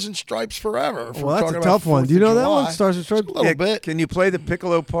Stars and Stripes Forever. If Well, we're that's talking a about tough one. 4th Do you of know that July. one? Stars and Stripes. A little bit. Can you play the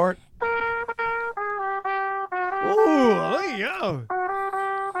piccolo part? Ooh, there you go.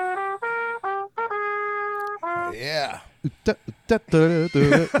 Yeah. That's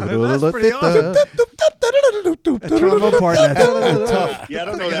pretty awesome. That trombone part. That's tough. Yeah, I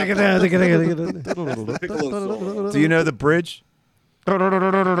don't know that. Do you know the bridge?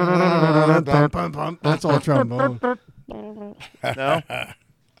 That's all trombone. No?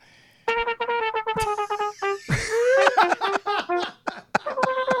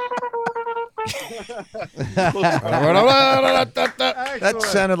 That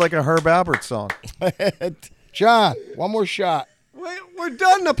sounded like a Herb Alpert song. John, one more shot. Wait, we're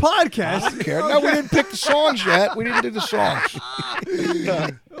done the podcast. I don't care. No, we didn't pick the songs yet. We didn't do the songs.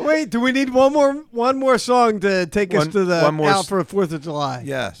 Wait, do we need one more song to take us to the out for 4th of July?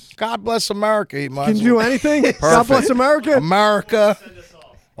 Yes. God bless America. Can you do anything? God bless America. America.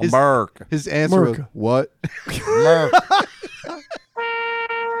 America. His answer was, what? America.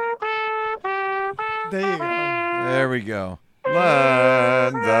 There you go. There we go.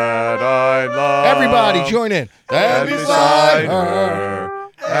 Land that I love. Everybody join in. And beside her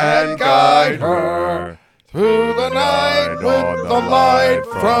and guide her through the night with the light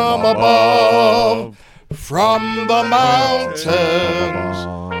from above. From the mountains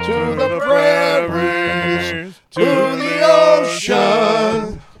to the prairies to the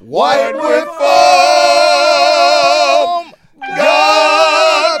ocean white with foam.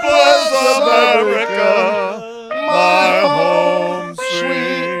 God bless America, my home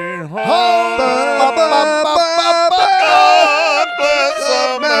sweet home. God bless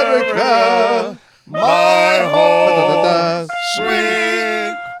America, my home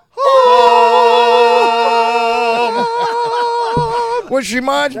sweet home. Which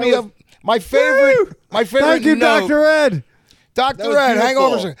reminds me of my favorite. My favorite. Thank you, note. Dr. Ed. Dr. Ed, hang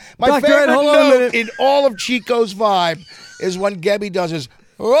over a second. My Dr. favorite Ed, hold on a note minute. in all of Chico's vibe is when Gebby does his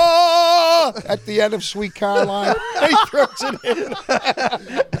 "oh" at the end of Sweet Caroline. He throws it in.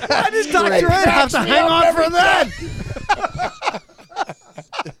 Why does Dr. Ed have to hang on for that?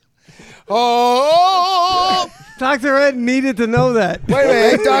 Oh, Dr. Ed needed to know that. wait a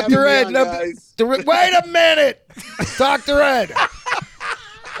minute, hey, Dr. Ed. on, No, guys. wait a minute, Dr. Ed.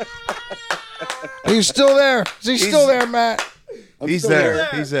 Are you still there? Is he still there, Matt? He's there.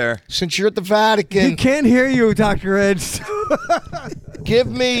 He's there. Since you're at the Vatican, He can't hear you, Dr. Ed. give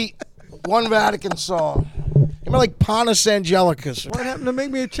me one Vatican song. Give me like Pontus Angelicus. What happened to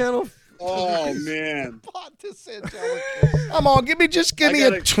make me a channel? Oh man! Come on, give me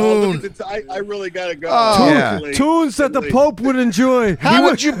a tune. I really gotta go. Oh, yeah. Tunes that the Pope would enjoy. How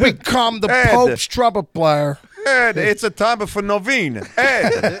would you become the Ed. Pope's trumpet player? Ed, it's a time for novene. Ed.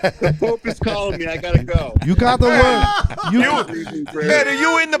 The Pope is calling me. I gotta go. You got the one. Ed, are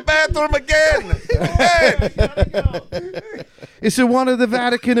you in the bathroom again? Ed. It's in one of the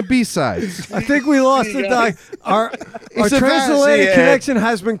Vatican B-sides. I think we lost the doc. Our It's a translated Ed. connection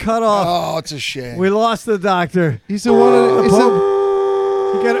has been cut off. Oh, it's a shame. We lost the doctor. He's in one of the... it's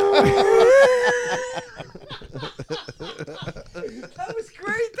in- You that was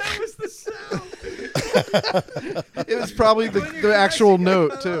great. That was the sound. it was probably the actual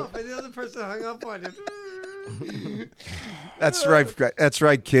note, too. And the other person hung up on you. That's right. That's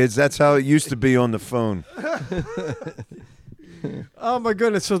right, kids. That's how it used to be on the phone. Oh, my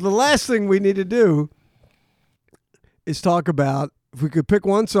goodness. So the last thing we need to do is talk about, if we could pick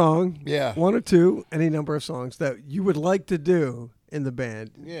one song, one or two, any number of songs that you would like to do in the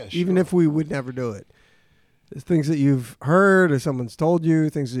band, even if we would never do it. There's things that you've heard or someone's told you,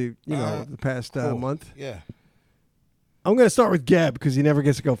 things that you know the past month. Yeah. I'm going to start with Gab because he never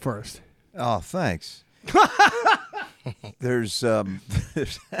gets to go first. Oh, thanks. There's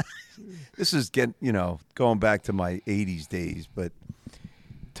this is going back to my 80s days, but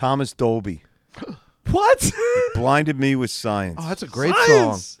Thomas Dolby. What? Blinded Me with Science. Oh, that's a great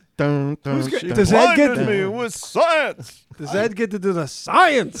Science! song. Dun, dun, Who's dun. does Ed get Blinded Me with Science. Does Ed get to do the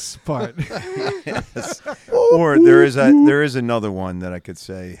science part? Yes. Or there is another one that I could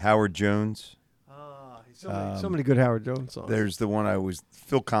say. Howard Jones. So many good Howard Jones songs. There's the one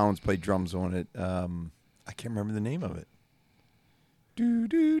Phil Collins played drums on it. I can't remember the name of it.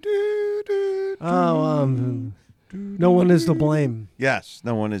 No One Is to Blame. Yes,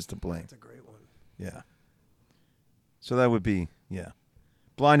 No One Is to Blame. That's a great one. Yeah. So that would be,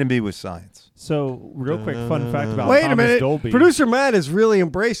 Blinded Me with Science. So, real quick fun fact about Wait Thomas a minute. Dolby. Producer Matt has really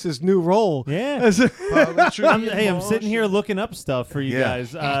embraced his new role. Yeah. I'm sitting here looking up stuff for you Yeah.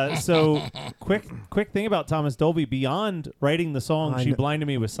 guys. So, quick thing about Thomas Dolby. Beyond writing the song I "She know. Blinded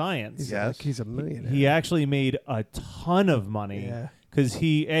Me with Science," He's a millionaire. he actually made a ton of money. Yeah. Because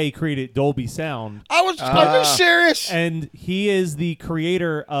he created Dolby Sound, Are you serious? and he is the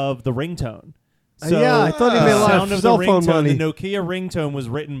creator of the ringtone. So, yeah, I thought he made a lot sound of of cell the phone ringtone, money. The Nokia ringtone was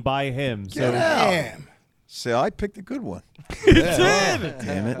written by him. So Damn. So I picked a good one. Damn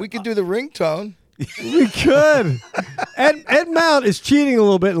it. We could do the ringtone. We could. Ed Mount is cheating a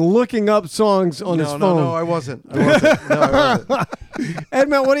little bit and looking up songs on his phone. No, I wasn't. No, I wasn't. Ed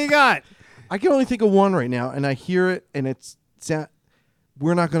Mount, what do you got? I can only think of one right now, and I hear it, and it's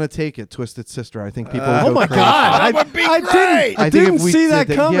We're Not Gonna Take It, Twisted Sister. I think people Oh would go my crazy. God. That would be great. I think didn't if we see did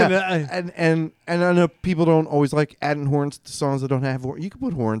that coming. Yeah. And I know people don't always like adding horns to songs that don't have horns. You can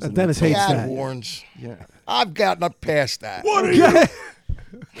put horns in Dennis them. hates Add that. horns. Yeah. I've gotten up past that. What are you?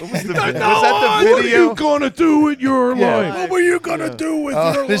 Was that the video? gonna do with your life? What were you gonna do with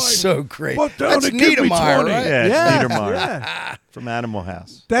Oh, your this life? is so great. Put down That's and give me Niedermeyer, 20. right? Yeah, Yeah. it's Niedermeyer Yeah. from Animal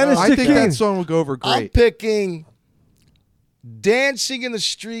House. Dennis I think King. that song would go over I'm great. picking Dancing in the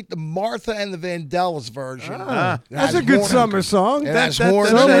Street, the Martha and the Vandellas version. That's a good summer song. It has horns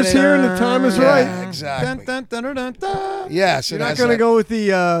Summer's in it. here and the time is Yeah, right. exactly. Dun, dun, dun, dun, dun. Yes, You're it not has going to that. go with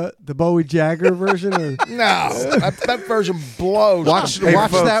the Bowie Jagger version? Or? No, that version blows. Watch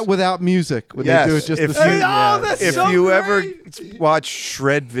folks. that without music. When Yes, they do it just if the you- same. that's If so you great. ever watch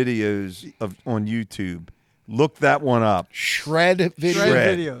shred videos on YouTube, look that one up. Shred video.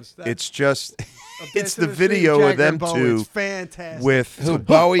 Shred videos. That's- It's just it's Dancing the in Street, video Jagger of them and Bowie. two It's fantastic. with Who,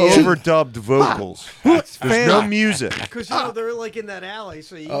 Bowie and- overdubbed vocals. There's no music. Because they're like in that alley,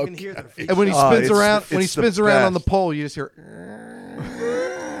 so you can hear their feet. And when he Oh, spins it's- around, when he it's the spins around on the best. pole, you just hear.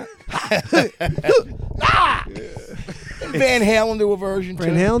 Van Halen do a version too.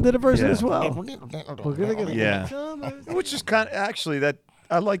 Van Halen did a version Yeah. as well. We're gonna get Yeah. Which is kind of actually that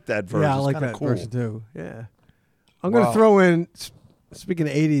I like that version. Yeah, I It's like kinda that cool. version too. Yeah, I'm gonna Wow. throw in. Speaking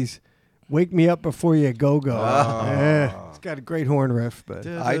of '80s, "Wake Me Up Before You Go Go." Yeah, it's got a great horn riff, but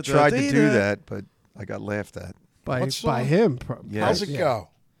I tried to do that, but I got laughed at. by What song? him. Yeah. How's it go?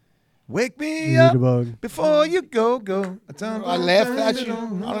 Wake me up Jitterbug. before you go. I laughed at you. I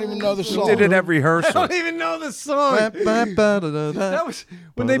don't even know the song. Did it at rehearsal. I don't even know the song. That was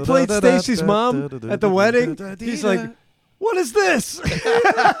when they played Stacy's mom at the wedding. He's like, "What is this?"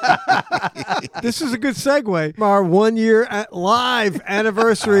 This is a good segue. Our 1 year live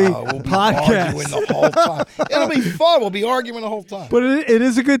anniversary We'll be podcast. arguing the whole time. It'll be fun. We'll be arguing the whole time. But it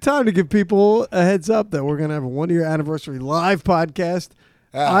is a good time to give people a heads up that we're going to have a 1 year anniversary live podcast.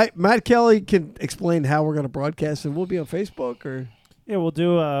 Matt Kelly can explain how we're going to broadcast, and we'll be on Facebook or. Yeah, we'll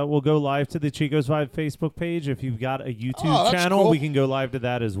do. We'll go live to the Chico's Vibe Facebook page. If you've got a YouTube that's channel, cool. we can go live to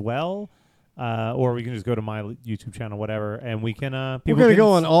that as well, or we can just go to my YouTube channel, whatever, and we can. We're People going to can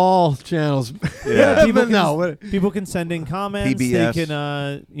go on all channels. Yeah. People But can, no. people can send in comments. PBS. They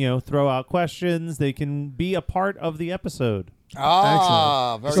can, throw out questions. They can be a part of the episode. Very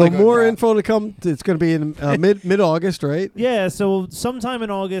So good, more Matt. info to come. It's going to be in mid-August, right? Yeah, so sometime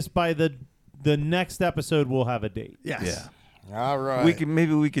in August, by the next episode, we'll have a date. Yes. Yeah. All right.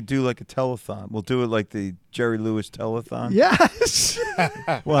 Maybe we could do like a telethon. We'll do it like the Jerry Lewis telethon. Yes.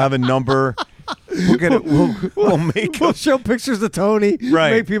 We'll have a number. We'll get it. We'll make. We'll show pictures of Tony.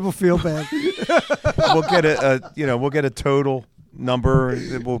 Right. Make people feel bad. We'll get we'll get a total number.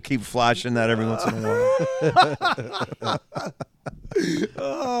 We'll keep flashing that every once in a while.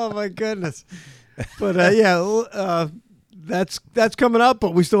 Oh my goodness. But that's coming up.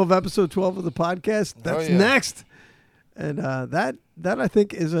 But we still have episode 12 of the podcast. That's next. And that I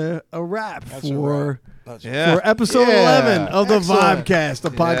think is a wrap for episode 11 of the Vibecast, the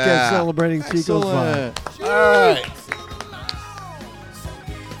podcast celebrating Chico's Vibe. All right.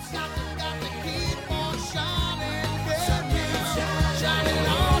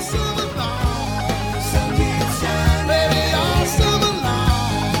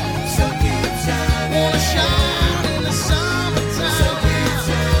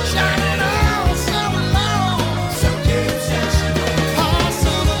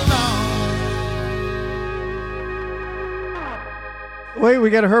 Wait, we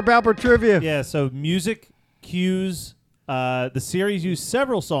got a Herb Alpert trivia. Yeah, so music cues. The series used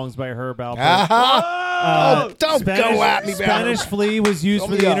several songs by Herb Alpert. Don't go at me, man. Spanish Flea was used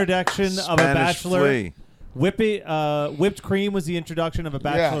for the introduction of a Spanish bachelor. Flea. Whipped Cream was the introduction of a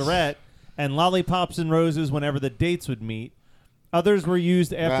bachelorette, and Lollipops and Roses whenever the dates would meet. Others were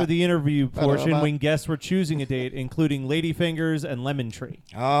used after the interview portion when guests were choosing a date, including Ladyfingers and Lemon Tree.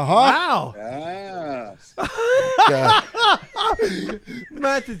 Wow.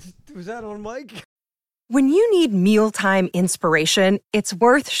 Matt, was that on mic? When you need mealtime inspiration, it's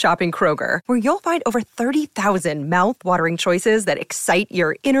worth shopping Kroger, where you'll find over 30,000 mouth-watering choices that excite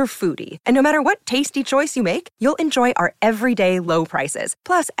your inner foodie. And no matter what tasty choice you make, you'll enjoy our everyday low prices,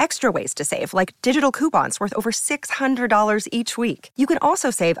 plus extra ways to save, like digital coupons worth over $600 each week. You can also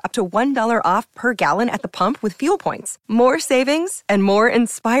save up to $1 off per gallon at the pump with fuel points. More savings and more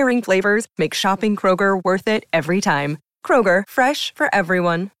inspiring flavors make shopping Kroger worth it every time. Kroger, fresh for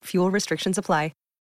everyone. Fuel restrictions apply.